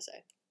were you gonna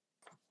say?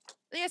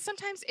 Yeah,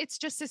 sometimes it's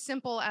just as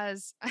simple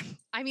as,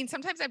 I mean,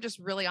 sometimes I'm just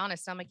really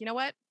honest. I'm like, you know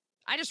what?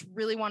 I just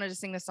really wanted to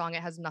sing this song.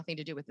 It has nothing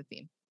to do with the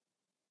theme.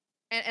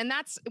 And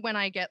that's when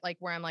I get like,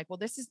 where I'm like, well,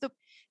 this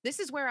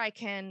is where I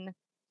can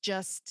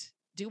just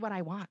do what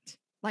I want.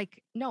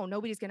 Like, no,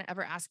 nobody's going to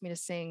ever ask me to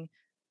sing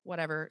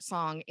whatever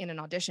song in an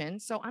audition.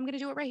 So I'm going to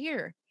do it right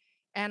here.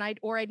 And I'd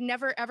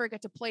never, ever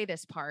get to play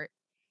this part.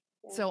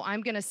 Yeah. So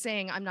I'm going to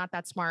sing I'm Not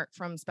That Smart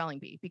from Spelling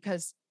Bee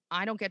because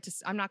I'm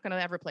not going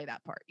to ever play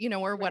that part, you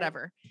know, or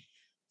whatever.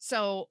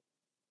 So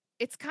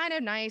it's kind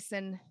of nice.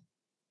 And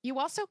you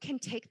also can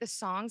take the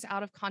songs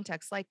out of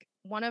context. Like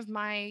one of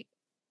my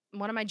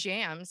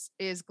jams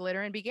is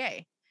Glitter and Be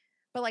Gay,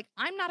 but like,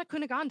 I'm not a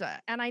Cunegonda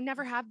and I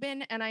never have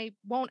been, and I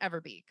won't ever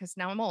be because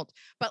now I'm old,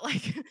 but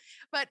like,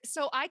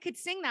 so I could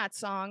sing that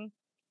song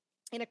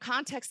in a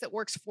context that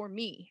works for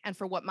me and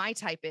for what my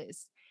type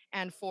is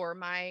and for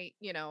my,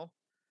 you know,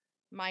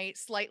 my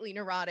slightly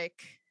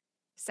neurotic,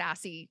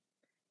 sassy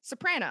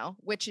soprano,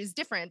 which is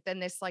different than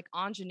this like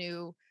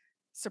ingenue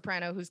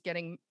soprano who's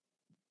getting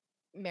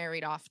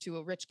married off to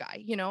a rich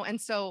guy, you know?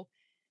 And so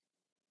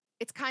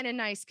it's kind of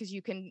nice because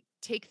you can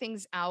take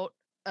things out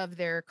of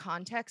their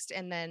context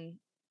and then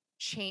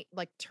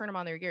turn them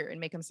on their ear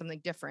and make them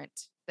something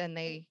different than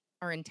they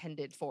are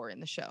intended for in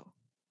the show.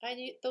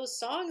 Those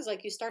songs,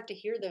 like you start to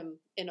hear them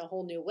in a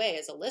whole new way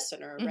as a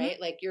listener, right?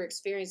 Like you're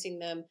experiencing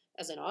them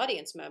as an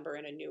audience member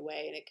in a new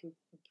way, and it can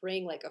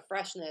bring like a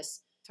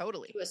freshness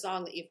totally to a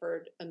song that you've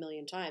heard a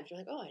million times. You're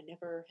like, oh, I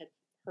never had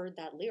heard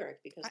that lyric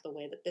because the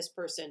way that this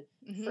person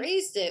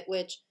phrased it,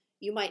 which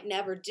you might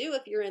never do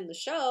if you're in the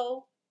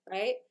show,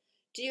 right?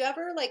 Do you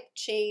ever like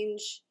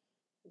change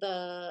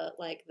the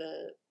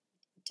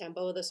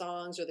tempo of the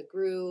songs or the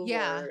groove,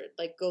 or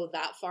like go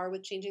that far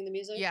with changing the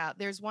music? Yeah,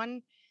 there was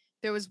one,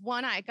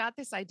 I got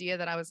this idea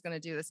that I was going to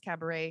do this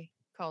cabaret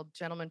called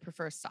Gentlemen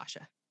Prefer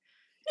Sasha.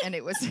 And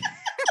it was, I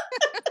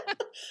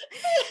haven't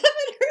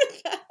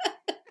heard that.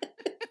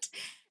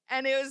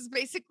 And it was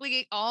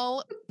basically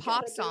all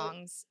pop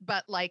songs,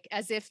 but like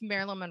as if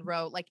Marilyn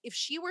Monroe, like if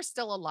she were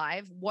still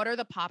alive, what are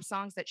the pop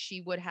songs that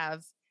she would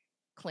have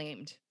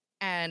claimed?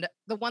 And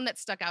the one that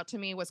stuck out to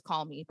me was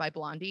Call Me by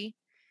Blondie.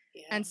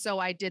 Yeah. And so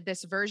I did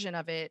this version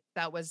of it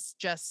that was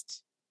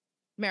just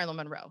Marilyn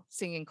Monroe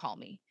singing Call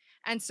Me.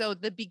 And so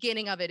the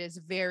beginning of it is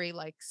very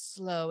like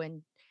slow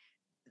and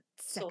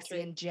sexy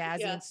sultry and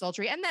jazzy and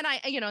sultry. And then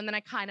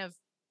I kind of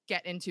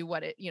get into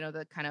what it, you know,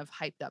 the kind of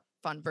hyped up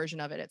fun version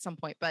of it at some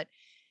point. But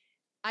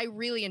I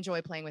really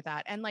enjoy playing with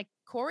that. And like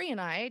Corey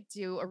and I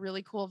do a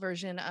really cool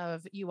version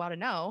of You Ought to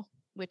Know,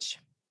 which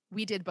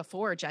we did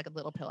before Jagged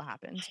Little Pill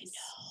happened. I know.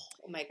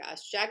 Oh my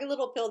gosh. Jagged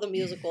Little Pill, the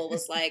musical,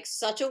 was like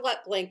such a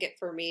wet blanket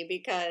for me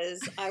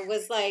because I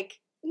was like,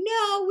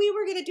 no, we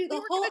were going to do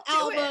the whole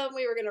album.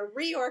 We were going to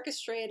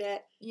reorchestrate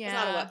it. Yeah. It's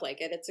not a wet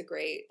blanket.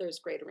 There's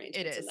great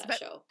arrangements in that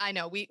show. I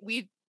know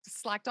we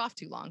slacked off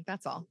too long.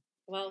 That's all.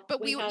 Well,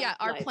 but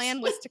our plan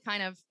was to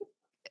kind of,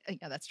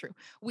 yeah, that's true.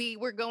 We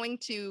were going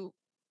to,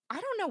 I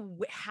don't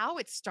know how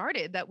it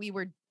started that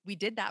we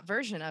did that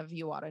version of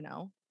You Ought to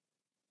Know.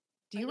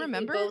 Do you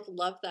remember? We both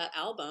loved that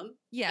album.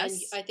 Yes.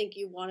 And I think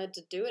you wanted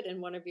to do it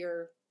in one of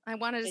your, I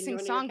wanted to sing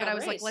a song, but I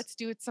was like, let's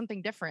do it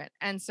something different.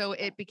 And so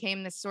it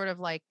became this sort of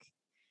like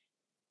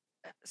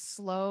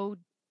slow,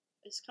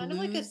 it's kind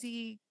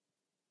bluesy,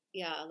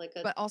 of like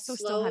a but also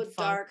slow, still had funk.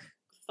 Dark,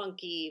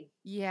 funky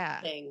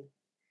thing.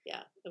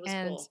 Yeah, it was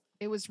cool.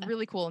 It was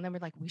really cool. And then we're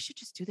like, we should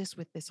just do this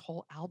with this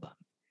whole album.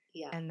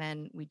 Yeah. And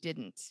then we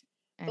didn't.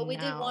 But we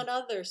did one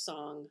other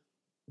song.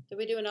 Did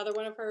we do another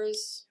one of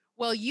hers?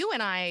 Well, you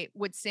and I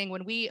would sing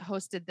when we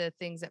hosted the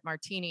things at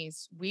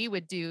Martini's. We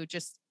would do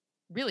just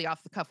really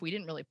off the cuff. We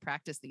didn't really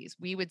practice these.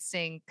 We would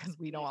sing because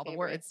we know all the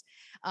words.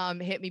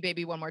 Hit Me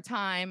Baby One More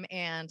Time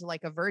and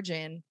Like a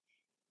Virgin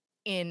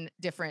in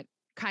a different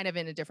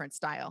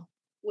style.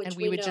 Which and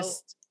we would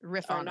just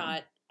riff on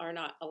them. Are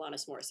not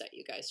Alanis Morissette,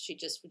 you guys. She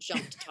just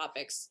jumped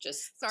topics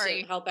just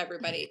to help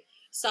everybody.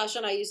 Sasha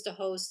and I used to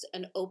host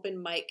an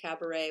open mic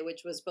cabaret,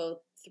 which was both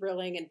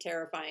thrilling and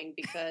terrifying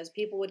because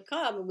people would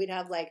come and we'd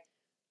have like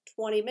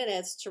 20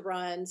 minutes to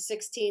run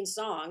 16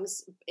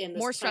 songs in this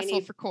more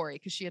stressful for Corey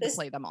because she had to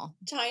play them all.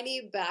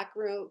 Tiny back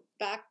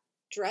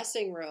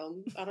dressing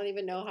room. I don't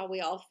even know how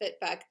we all fit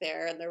back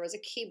there. And there was a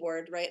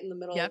keyboard right in the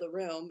middle of the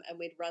room, and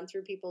we'd run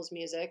through people's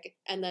music.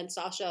 And then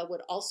Sasha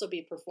would also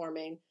be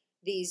performing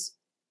these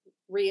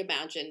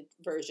reimagined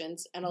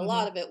versions. And a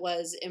lot of it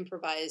was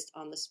improvised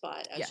on the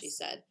spot, as she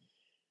said,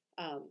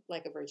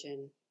 like a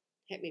virgin.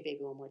 Hit me, baby,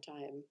 one more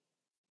time.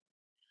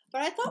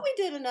 But I thought we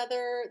did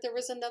there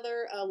was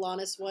another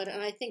Alanis one,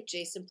 and I think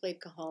Jason played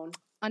Cajon.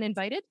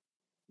 Uninvited?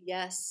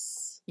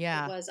 Yes.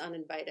 Yeah. It was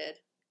Uninvited.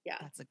 Yeah.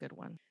 That's a good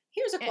one.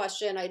 Here's a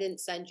question I didn't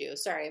send you.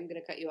 Sorry, I'm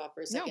going to cut you off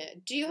for a second.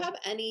 No. Do you have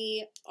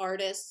any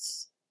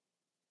artists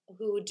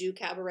who do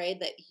cabaret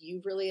that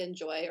you really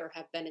enjoy or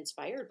have been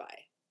inspired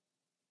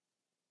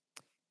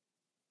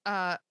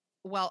by?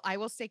 Well, I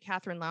will say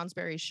Catherine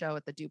Lounsbury's show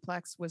at the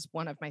Duplex was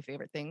one of my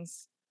favorite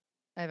things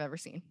I've ever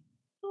seen.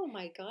 Oh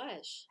my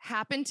gosh.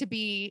 Happened to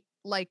be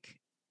like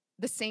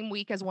the same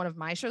week as one of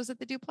my shows at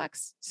the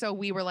Duplex. So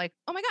we were like,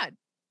 oh my God.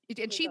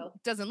 And she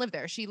doesn't live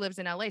there. She lives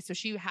in LA. So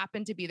she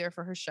happened to be there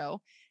for her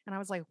show. And I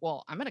was like,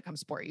 well, I'm going to come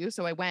support you.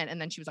 So I went, and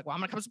then she was like, well, I'm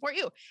going to come support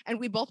you. And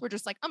we both were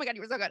just like, oh my God,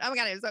 you were so good. Oh my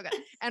God, you were so good.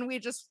 And we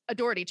just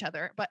adored each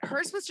other. But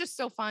hers was just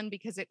so fun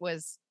because it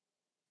was,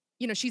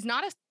 she's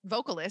not a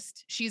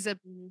vocalist. She's a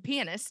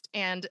pianist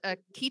and a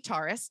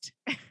guitarist.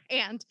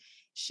 And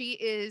she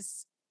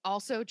is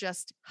also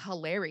just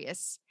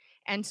hilarious.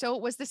 And so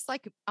it was this,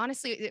 like,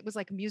 honestly, it was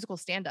like musical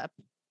stand-up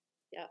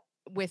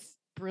with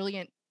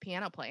brilliant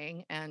piano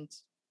playing. And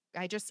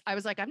I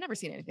was like, I've never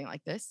seen anything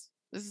like this.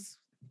 It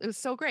was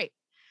so great.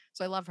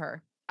 So I love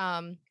her.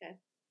 Okay.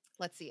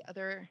 Let's see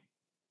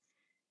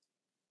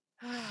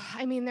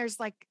I mean, there's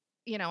like,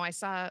 I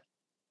saw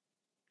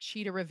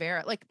Chita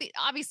Rivera, like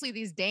obviously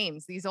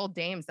these old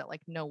dames that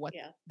like know what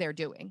they're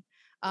doing.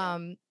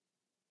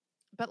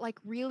 But like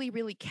really,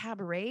 really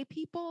cabaret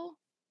people,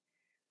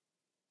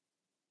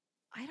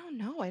 I don't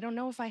know. I don't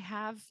know if I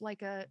have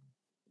like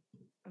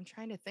I'm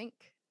trying to think.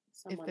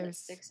 Someone that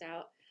sticks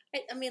out.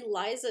 I mean,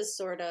 Liza's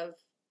sort of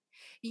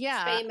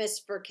yeah, famous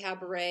for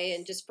cabaret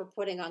and just for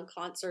putting on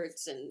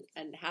concerts and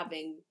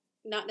having,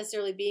 not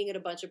necessarily being at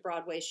a bunch of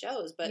Broadway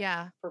shows, but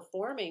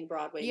performing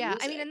Broadway music.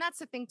 I mean, and that's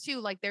the thing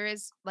too. Like there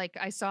is, like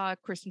I saw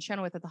Kristen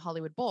Chenoweth at the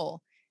Hollywood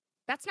Bowl.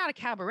 That's not a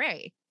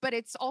cabaret, but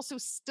it's also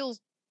still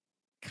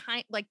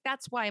kind, like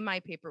that's why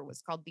my paper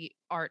was called The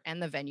Art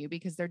and the Venue,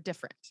 because they're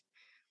different.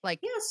 Like,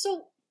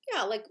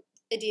 like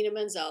Idina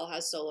Menzel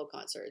has solo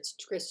concerts,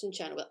 Kristen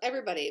Chenoweth,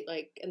 everybody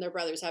like, and their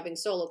brothers having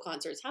solo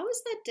concerts. How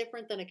is that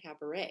different than a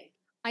cabaret?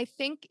 I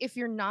think if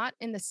you're not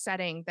in the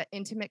setting, that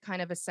intimate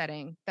kind of a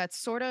setting,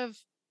 that's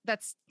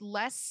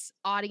less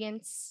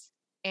audience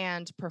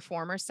and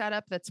performer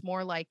setup. That's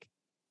more like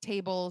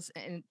tables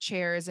and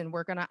chairs, and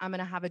I'm going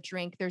to have a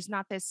drink. There's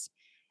not this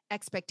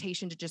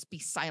expectation to just be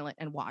silent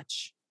and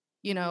watch.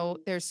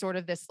 There's sort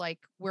of this, like,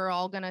 we're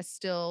all going to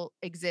still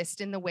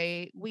exist in the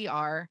way we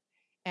are.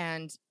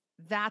 And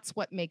that's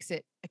what makes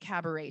it a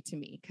cabaret to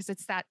me, because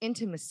it's that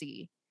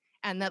intimacy,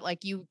 and that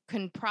like you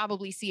can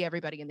probably see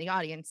everybody in the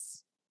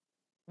audience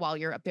while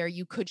you're up there.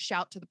 You could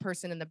shout to the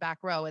person in the back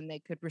row and they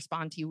could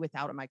respond to you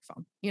without a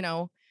microphone,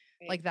 right.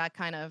 Like that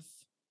kind of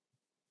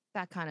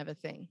a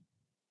thing.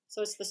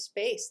 So it's the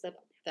space that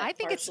I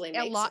think it's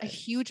a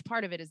huge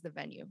part of it is the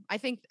venue. I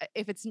think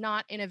if it's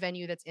not in a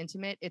venue that's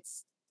intimate,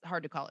 it's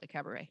hard to call it a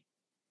cabaret.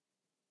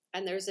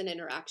 And there's an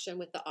interaction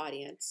with the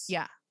audience.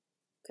 Yeah.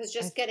 Because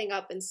just getting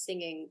up and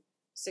singing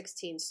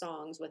 16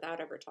 songs without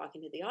ever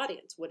talking to the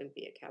audience wouldn't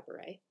be a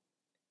cabaret.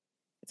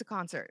 It's a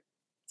concert.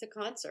 It's a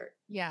concert.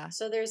 Yeah.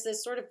 So there's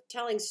this sort of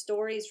telling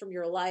stories from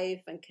your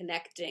life and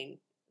connecting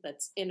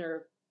that's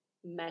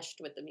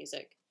intermeshed with the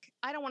music.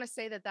 I don't want to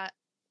say that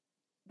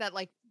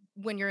like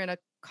when you're in a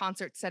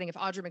concert setting, if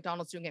Audra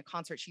McDonald's doing a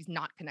concert, she's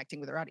not connecting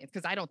with her audience,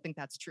 because I don't think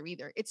that's true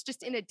either. It's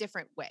just in a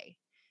different way.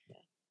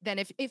 Then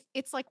if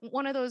it's like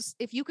one of those,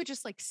 if you could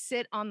just like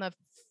sit on the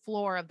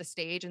floor of the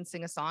stage and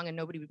sing a song and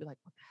nobody would be like,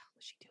 what the hell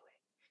is she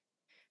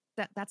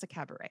doing? That's a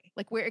cabaret,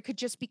 like where it could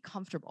just be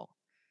comfortable.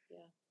 Yeah.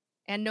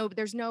 And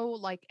there's no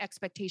like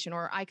expectation,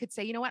 or I could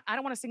say, you know what? I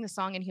don't want to sing the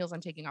song in heels.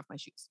 I'm taking off my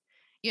shoes,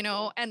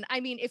 And I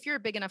mean, if you're a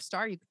big enough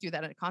star, you could do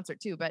that at a concert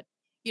too. But,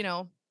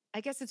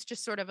 I guess it's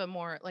just sort of a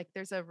more like,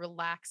 there's a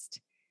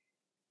relaxed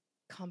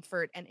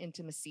comfort and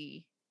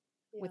intimacy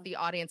with the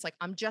audience. Like,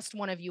 I'm just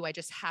one of you. I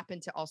just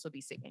happen to also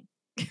be singing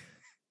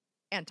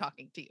and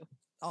talking to you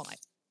all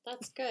night.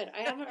 That's good.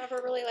 I haven't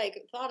ever really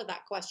like thought of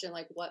that question.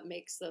 Like, what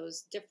makes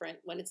those different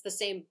when it's the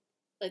same,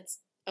 it's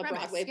a premise,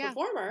 Broadway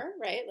performer,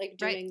 right? Like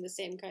doing the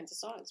same kinds of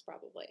songs,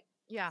 probably.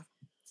 Yeah.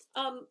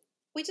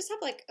 We just have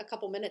like a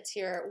couple minutes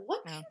here.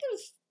 What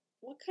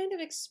kind of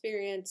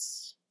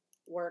experience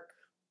work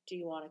do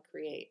you want to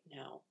create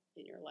now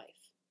in your life?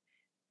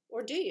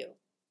 Or do you?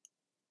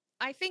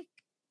 I think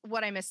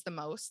what I miss the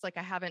most, like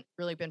I haven't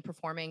really been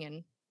performing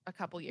in a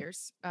couple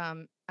years.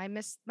 I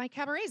miss my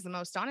cabarets the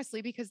most,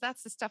 honestly, because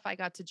that's the stuff I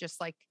got to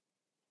just like,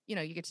 you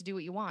get to do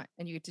what you want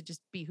and you get to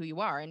just be who you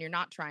are, and you're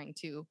not trying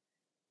to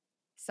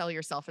sell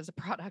yourself as a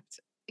product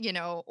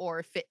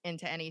or fit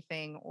into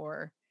anything,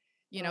 or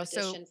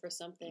audition for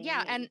something.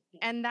 Yeah,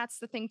 and that's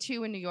the thing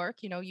too in New York.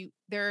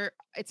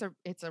 It's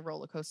a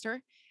roller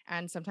coaster,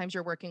 and sometimes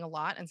you're working a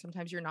lot and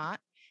sometimes you're not.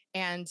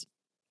 And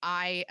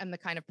I am the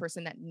kind of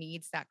person that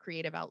needs that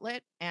creative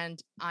outlet,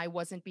 and I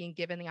wasn't being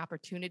given the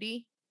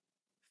opportunity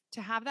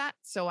to have that,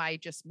 so I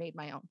just made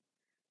my own,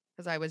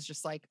 because I was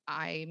just like,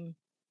 I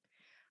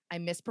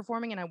miss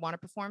performing and I want to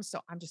perform,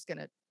 so I'm just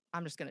gonna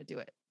do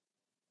it.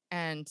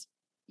 And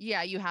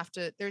yeah,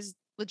 there's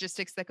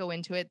logistics that go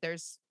into it.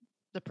 There's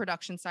the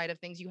production side of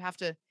things. You have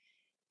to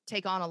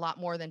take on a lot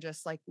more than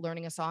just like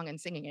learning a song and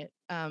singing it.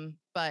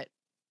 But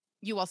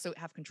you also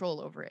have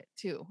control over it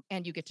too,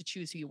 and you get to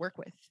choose who you work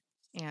with,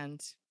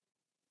 and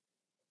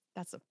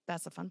that's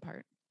a fun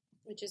part.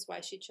 Which is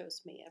why she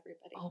chose me,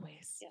 everybody.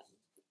 Always. Yeah.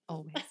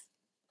 Always.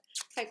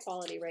 High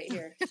quality right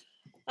here.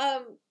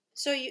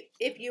 So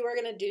if you were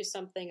going to do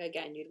something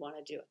again, you'd want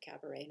to do a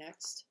cabaret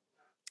next?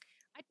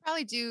 I'd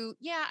probably do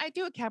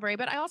a cabaret,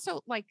 but I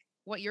also like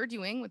what you're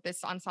doing with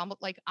this ensemble.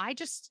 Like, I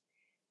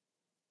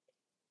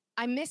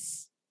miss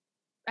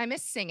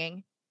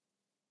singing,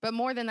 but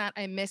more than that,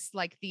 I miss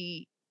like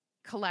the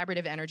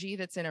collaborative energy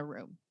that's in a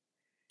room.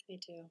 Me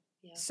too.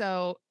 Yeah.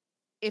 So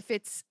if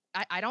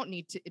I don't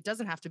need to, it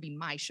doesn't have to be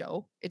my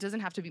show. It doesn't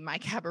have to be my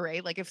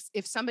cabaret. Like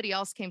if somebody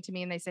else came to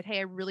me and they said, hey,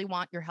 I really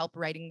want your help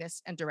writing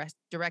this and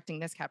directing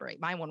this cabaret,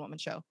 my one woman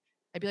show,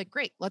 I'd be like,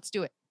 great, let's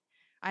do it.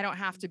 I don't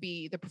have to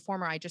be the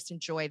performer. I just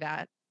enjoy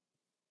that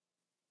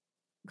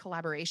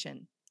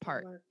collaboration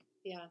part.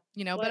 Yeah.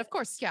 But of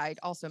course, yeah, I'd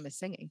also miss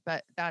singing,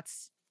 but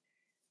it's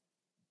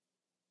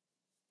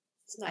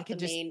not the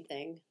main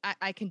thing.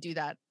 I can do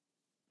that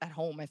at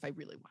home if I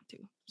really want to,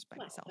 just by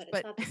myself. But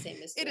it's not the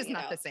same as it is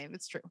not the same.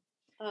 It's true.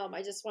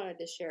 I just wanted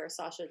to share,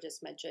 Sasha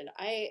just mentioned,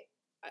 I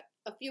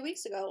a few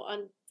weeks ago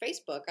on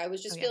Facebook, I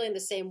was just feeling the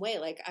same way.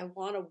 Like, I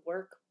want to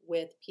work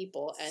with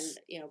people, and,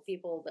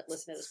 people that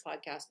listen to this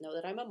podcast know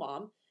that I'm a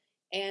mom.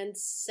 And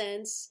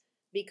since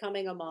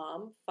becoming a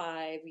mom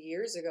 5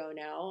 years ago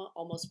now,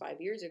 almost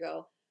 5 years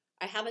ago,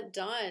 I haven't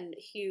done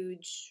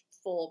huge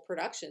full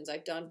productions.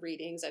 I've done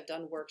readings, I've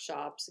done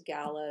workshops,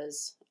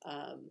 galas,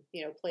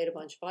 played a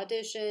bunch of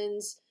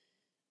auditions,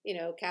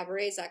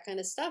 cabarets, that kind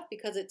of stuff,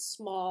 because it's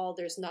small.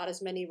 There's not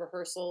as many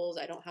rehearsals.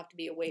 I don't have to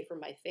be away from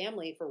my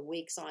family for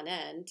weeks on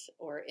end,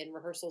 or in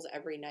rehearsals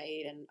every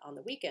night and on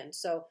the weekend.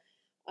 So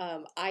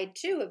I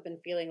too have been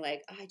feeling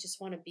like I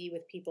just want to be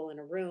with people in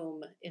a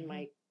room in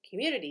my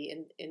community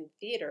in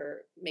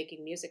theater,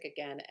 making music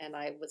again. And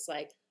I was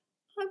like,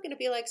 I'm going to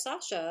be like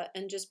Sasha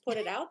and just put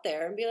it out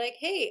there and be like,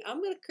 hey, I'm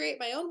going to create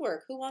my own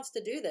work. Who wants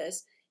to do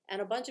this?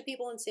 And a bunch of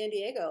people in San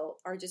Diego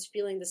are just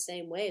feeling the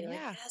same way. They're like,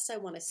 yes, I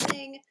want to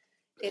sing.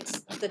 It's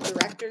the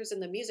directors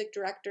and the music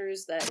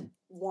directors that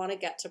want to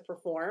get to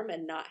perform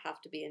and not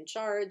have to be in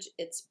charge.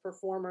 It's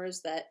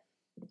performers that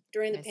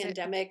during the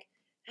pandemic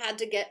had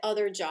to get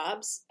other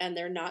jobs, and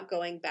they're not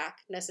going back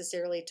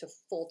necessarily to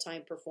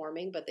full-time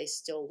performing, but they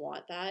still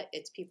want that.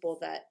 It's people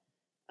that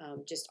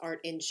just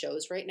aren't in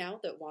shows right now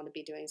that want to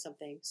be doing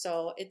something.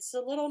 So it's a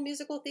little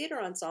musical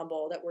theater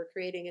ensemble that we're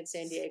creating in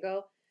San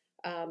Diego.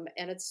 And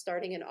it's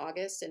starting in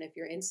August. And if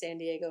you're in San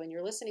Diego and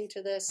you're listening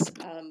to this,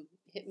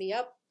 hit me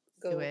up.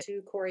 Go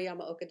to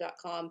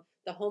CoreyYamaoka.com.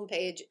 The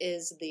homepage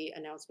is the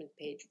announcement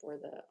page for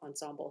the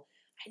ensemble.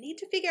 I need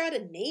to figure out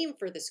a name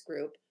for this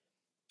group.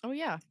 Oh,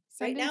 yeah.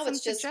 Send in some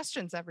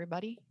suggestions,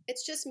 everybody.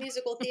 It's just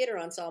musical theater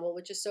ensemble,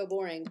 which is so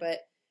boring, but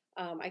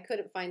I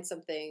couldn't find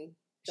something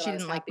that I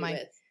was happy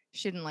with.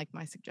 She didn't like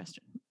my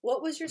suggestion.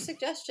 What was your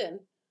suggestion?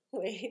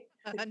 Wait.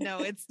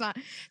 No, it's not.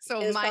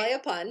 So it was probably a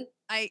pun.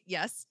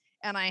 Yes.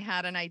 And I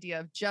had an idea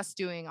of just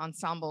doing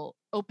ensemble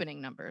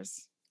opening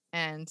numbers.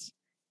 And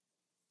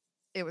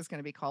it was going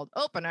to be called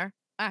Opener.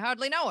 I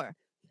Hardly Know Her.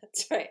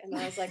 That's right. And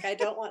I was like, I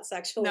don't want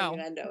sexual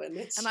innuendo in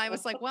this. And I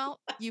was like, well,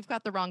 you've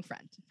got the wrong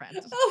friend.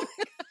 Oh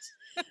my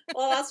gosh.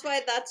 Well, that's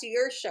why that's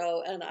your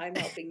show and I'm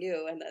helping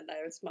you, and then that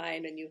was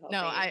mine and you help me.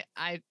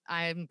 No,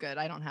 I'm good.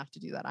 I don't have to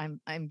do that.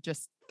 I'm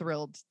just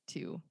thrilled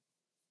to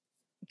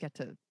get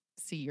to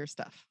see your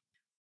stuff.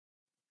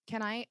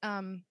 Can I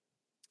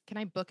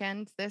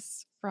bookend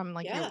this from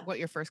like what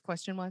your first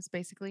question was,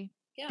 basically?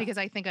 Yeah. Because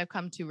I think I've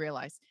come to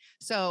realize.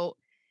 So,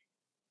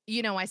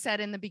 I said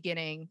in the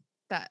beginning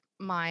that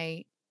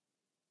my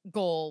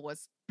goal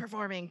was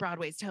performing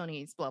Broadway's,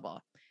 Tonys, blah, blah.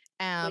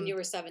 When you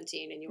were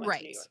 17 and you went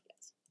to New York,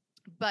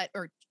 yes.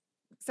 Or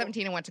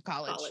 17 and went to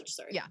college.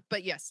 Yeah,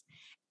 but yes.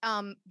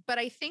 But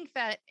I think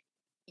that,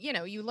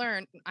 you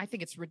learn, I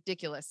think it's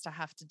ridiculous to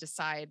have to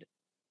decide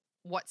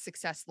what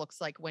success looks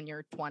like when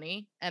you're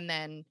 20 and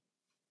then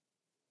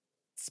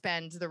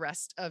spend the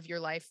rest of your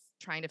life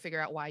trying to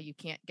figure out why you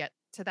can't get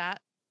to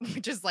that,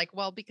 which is like,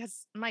 well,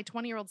 because my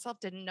 20-year-old self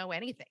didn't know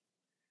anything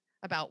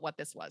about what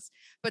this was.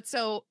 But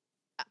so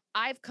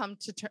I've come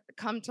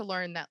to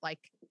learn that like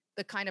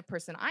the kind of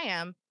person I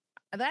am,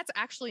 that's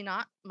actually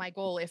not my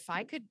goal. If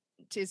I could,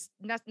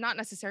 not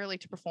necessarily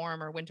to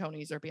perform or win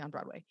Tonys or be on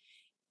Broadway.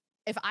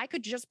 If I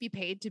could just be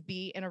paid to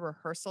be in a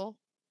rehearsal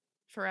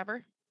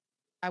forever,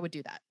 I would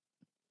do that,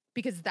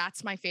 because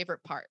that's my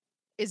favorite part,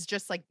 is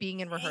just like being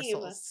in Same.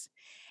 rehearsals.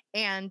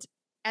 And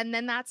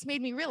then that's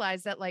made me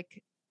realize that,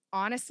 like,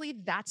 honestly,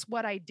 that's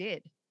what I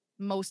did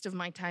most of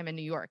my time in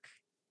New York.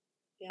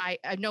 Yeah.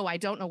 I know I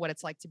don't know what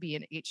it's like to be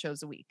in 8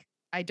 shows a week.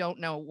 I don't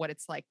know what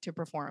it's like to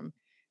perform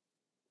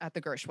at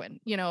the Gershwin,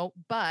 you know,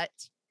 but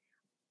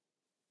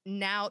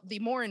now the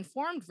more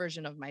informed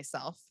version of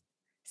myself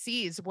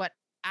sees what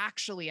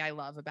actually I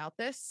love about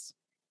this.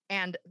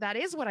 And that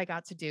is what I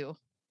got to do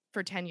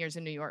for 10 years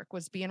in New York,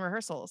 was be in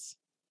rehearsals.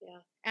 Yeah.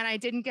 And I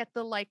didn't get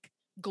the like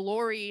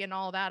glory and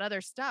all that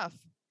other stuff,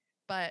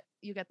 but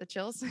you get the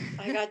chills.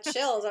 I got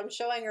chills. I'm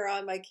showing her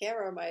on my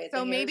camera. The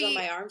hairs maybe on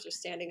my arms are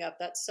standing up.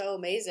 That's so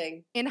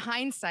amazing. In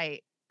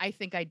hindsight, I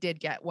think I did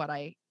get what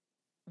I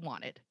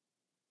wanted.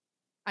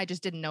 I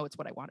just didn't know it's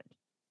what I wanted.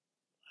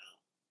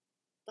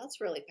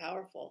 That's really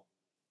powerful.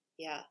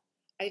 Yeah.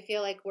 I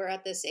feel like we're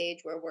at this age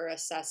where we're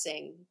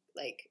assessing,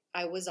 like,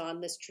 I was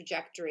on this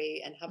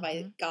trajectory and have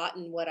I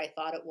gotten what I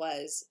thought it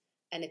was?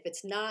 And if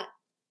it's not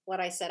what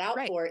I set out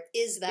for,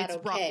 is that it's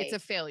okay? Wrong. It's a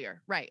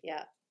failure. Right.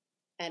 Yeah.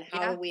 And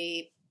how do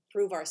we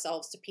prove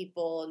ourselves to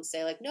people and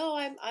say, like, no,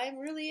 I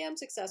really am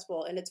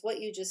successful. And it's what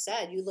you just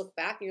said. You look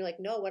back and you're like,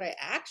 no, what I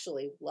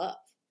actually love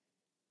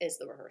is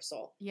the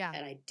rehearsal. Yeah.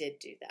 And I did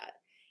do that.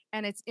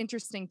 And it's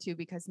interesting too,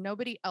 because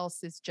nobody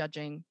else is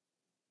judging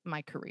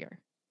my career,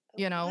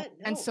 you know? No.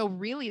 And so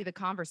really the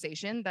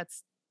conversation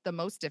that's the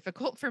most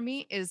difficult for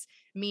me is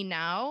me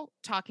now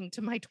talking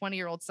to my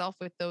 20-year-old self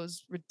with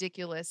those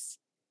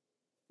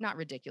not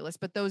ridiculous,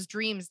 but those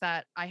dreams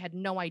that I had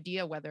no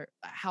idea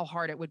how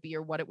hard it would be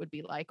or what it would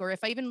be like, or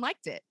if I even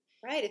liked it.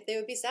 Right. If they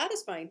would be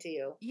satisfying to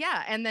you.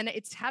 Yeah. And then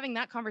it's having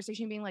that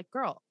conversation being like,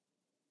 girl,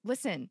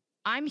 listen,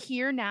 I'm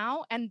here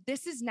now and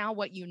this is now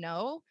what you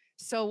know.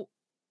 So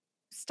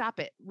stop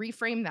it.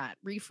 Reframe that.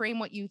 Reframe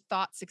what you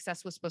thought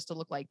success was supposed to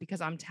look like, because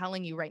I'm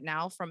telling you right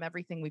now, from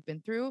everything we've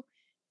been through,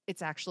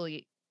 it's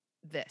actually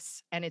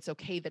this, and it's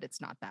okay that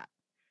it's not that.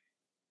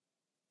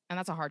 And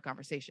that's a hard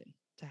conversation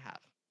to have.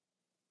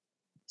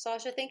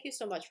 Sasha, thank you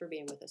so much for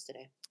being with us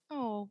today.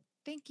 Oh,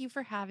 thank you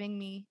for having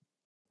me.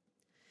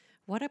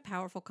 What a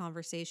powerful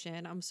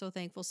conversation. I'm so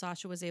thankful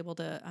Sasha was able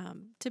to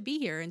be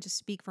here and just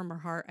speak from her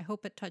heart. I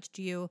hope it touched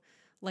you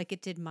like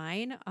it did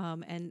mine,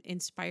 and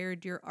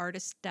inspired your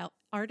artist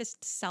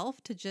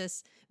self to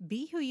just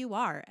be who you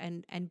are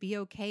and be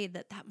okay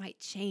that might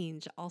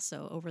change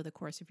also over the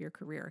course of your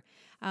career.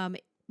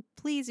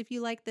 Please, if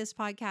you like this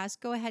podcast,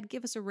 go ahead,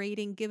 give us a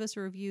rating, give us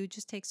a review.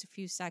 Just takes a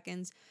few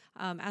seconds.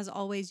 As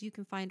always, you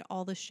can find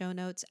all the show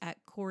notes at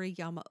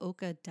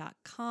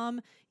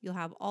CoreyYamaoka.com. You'll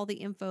have all the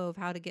info of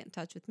how to get in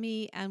touch with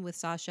me and with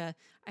Sasha.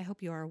 I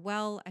hope you are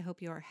well. I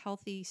hope you are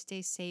healthy.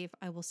 Stay safe.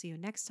 I will see you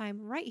next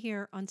time right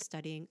here on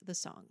Studying the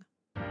Song.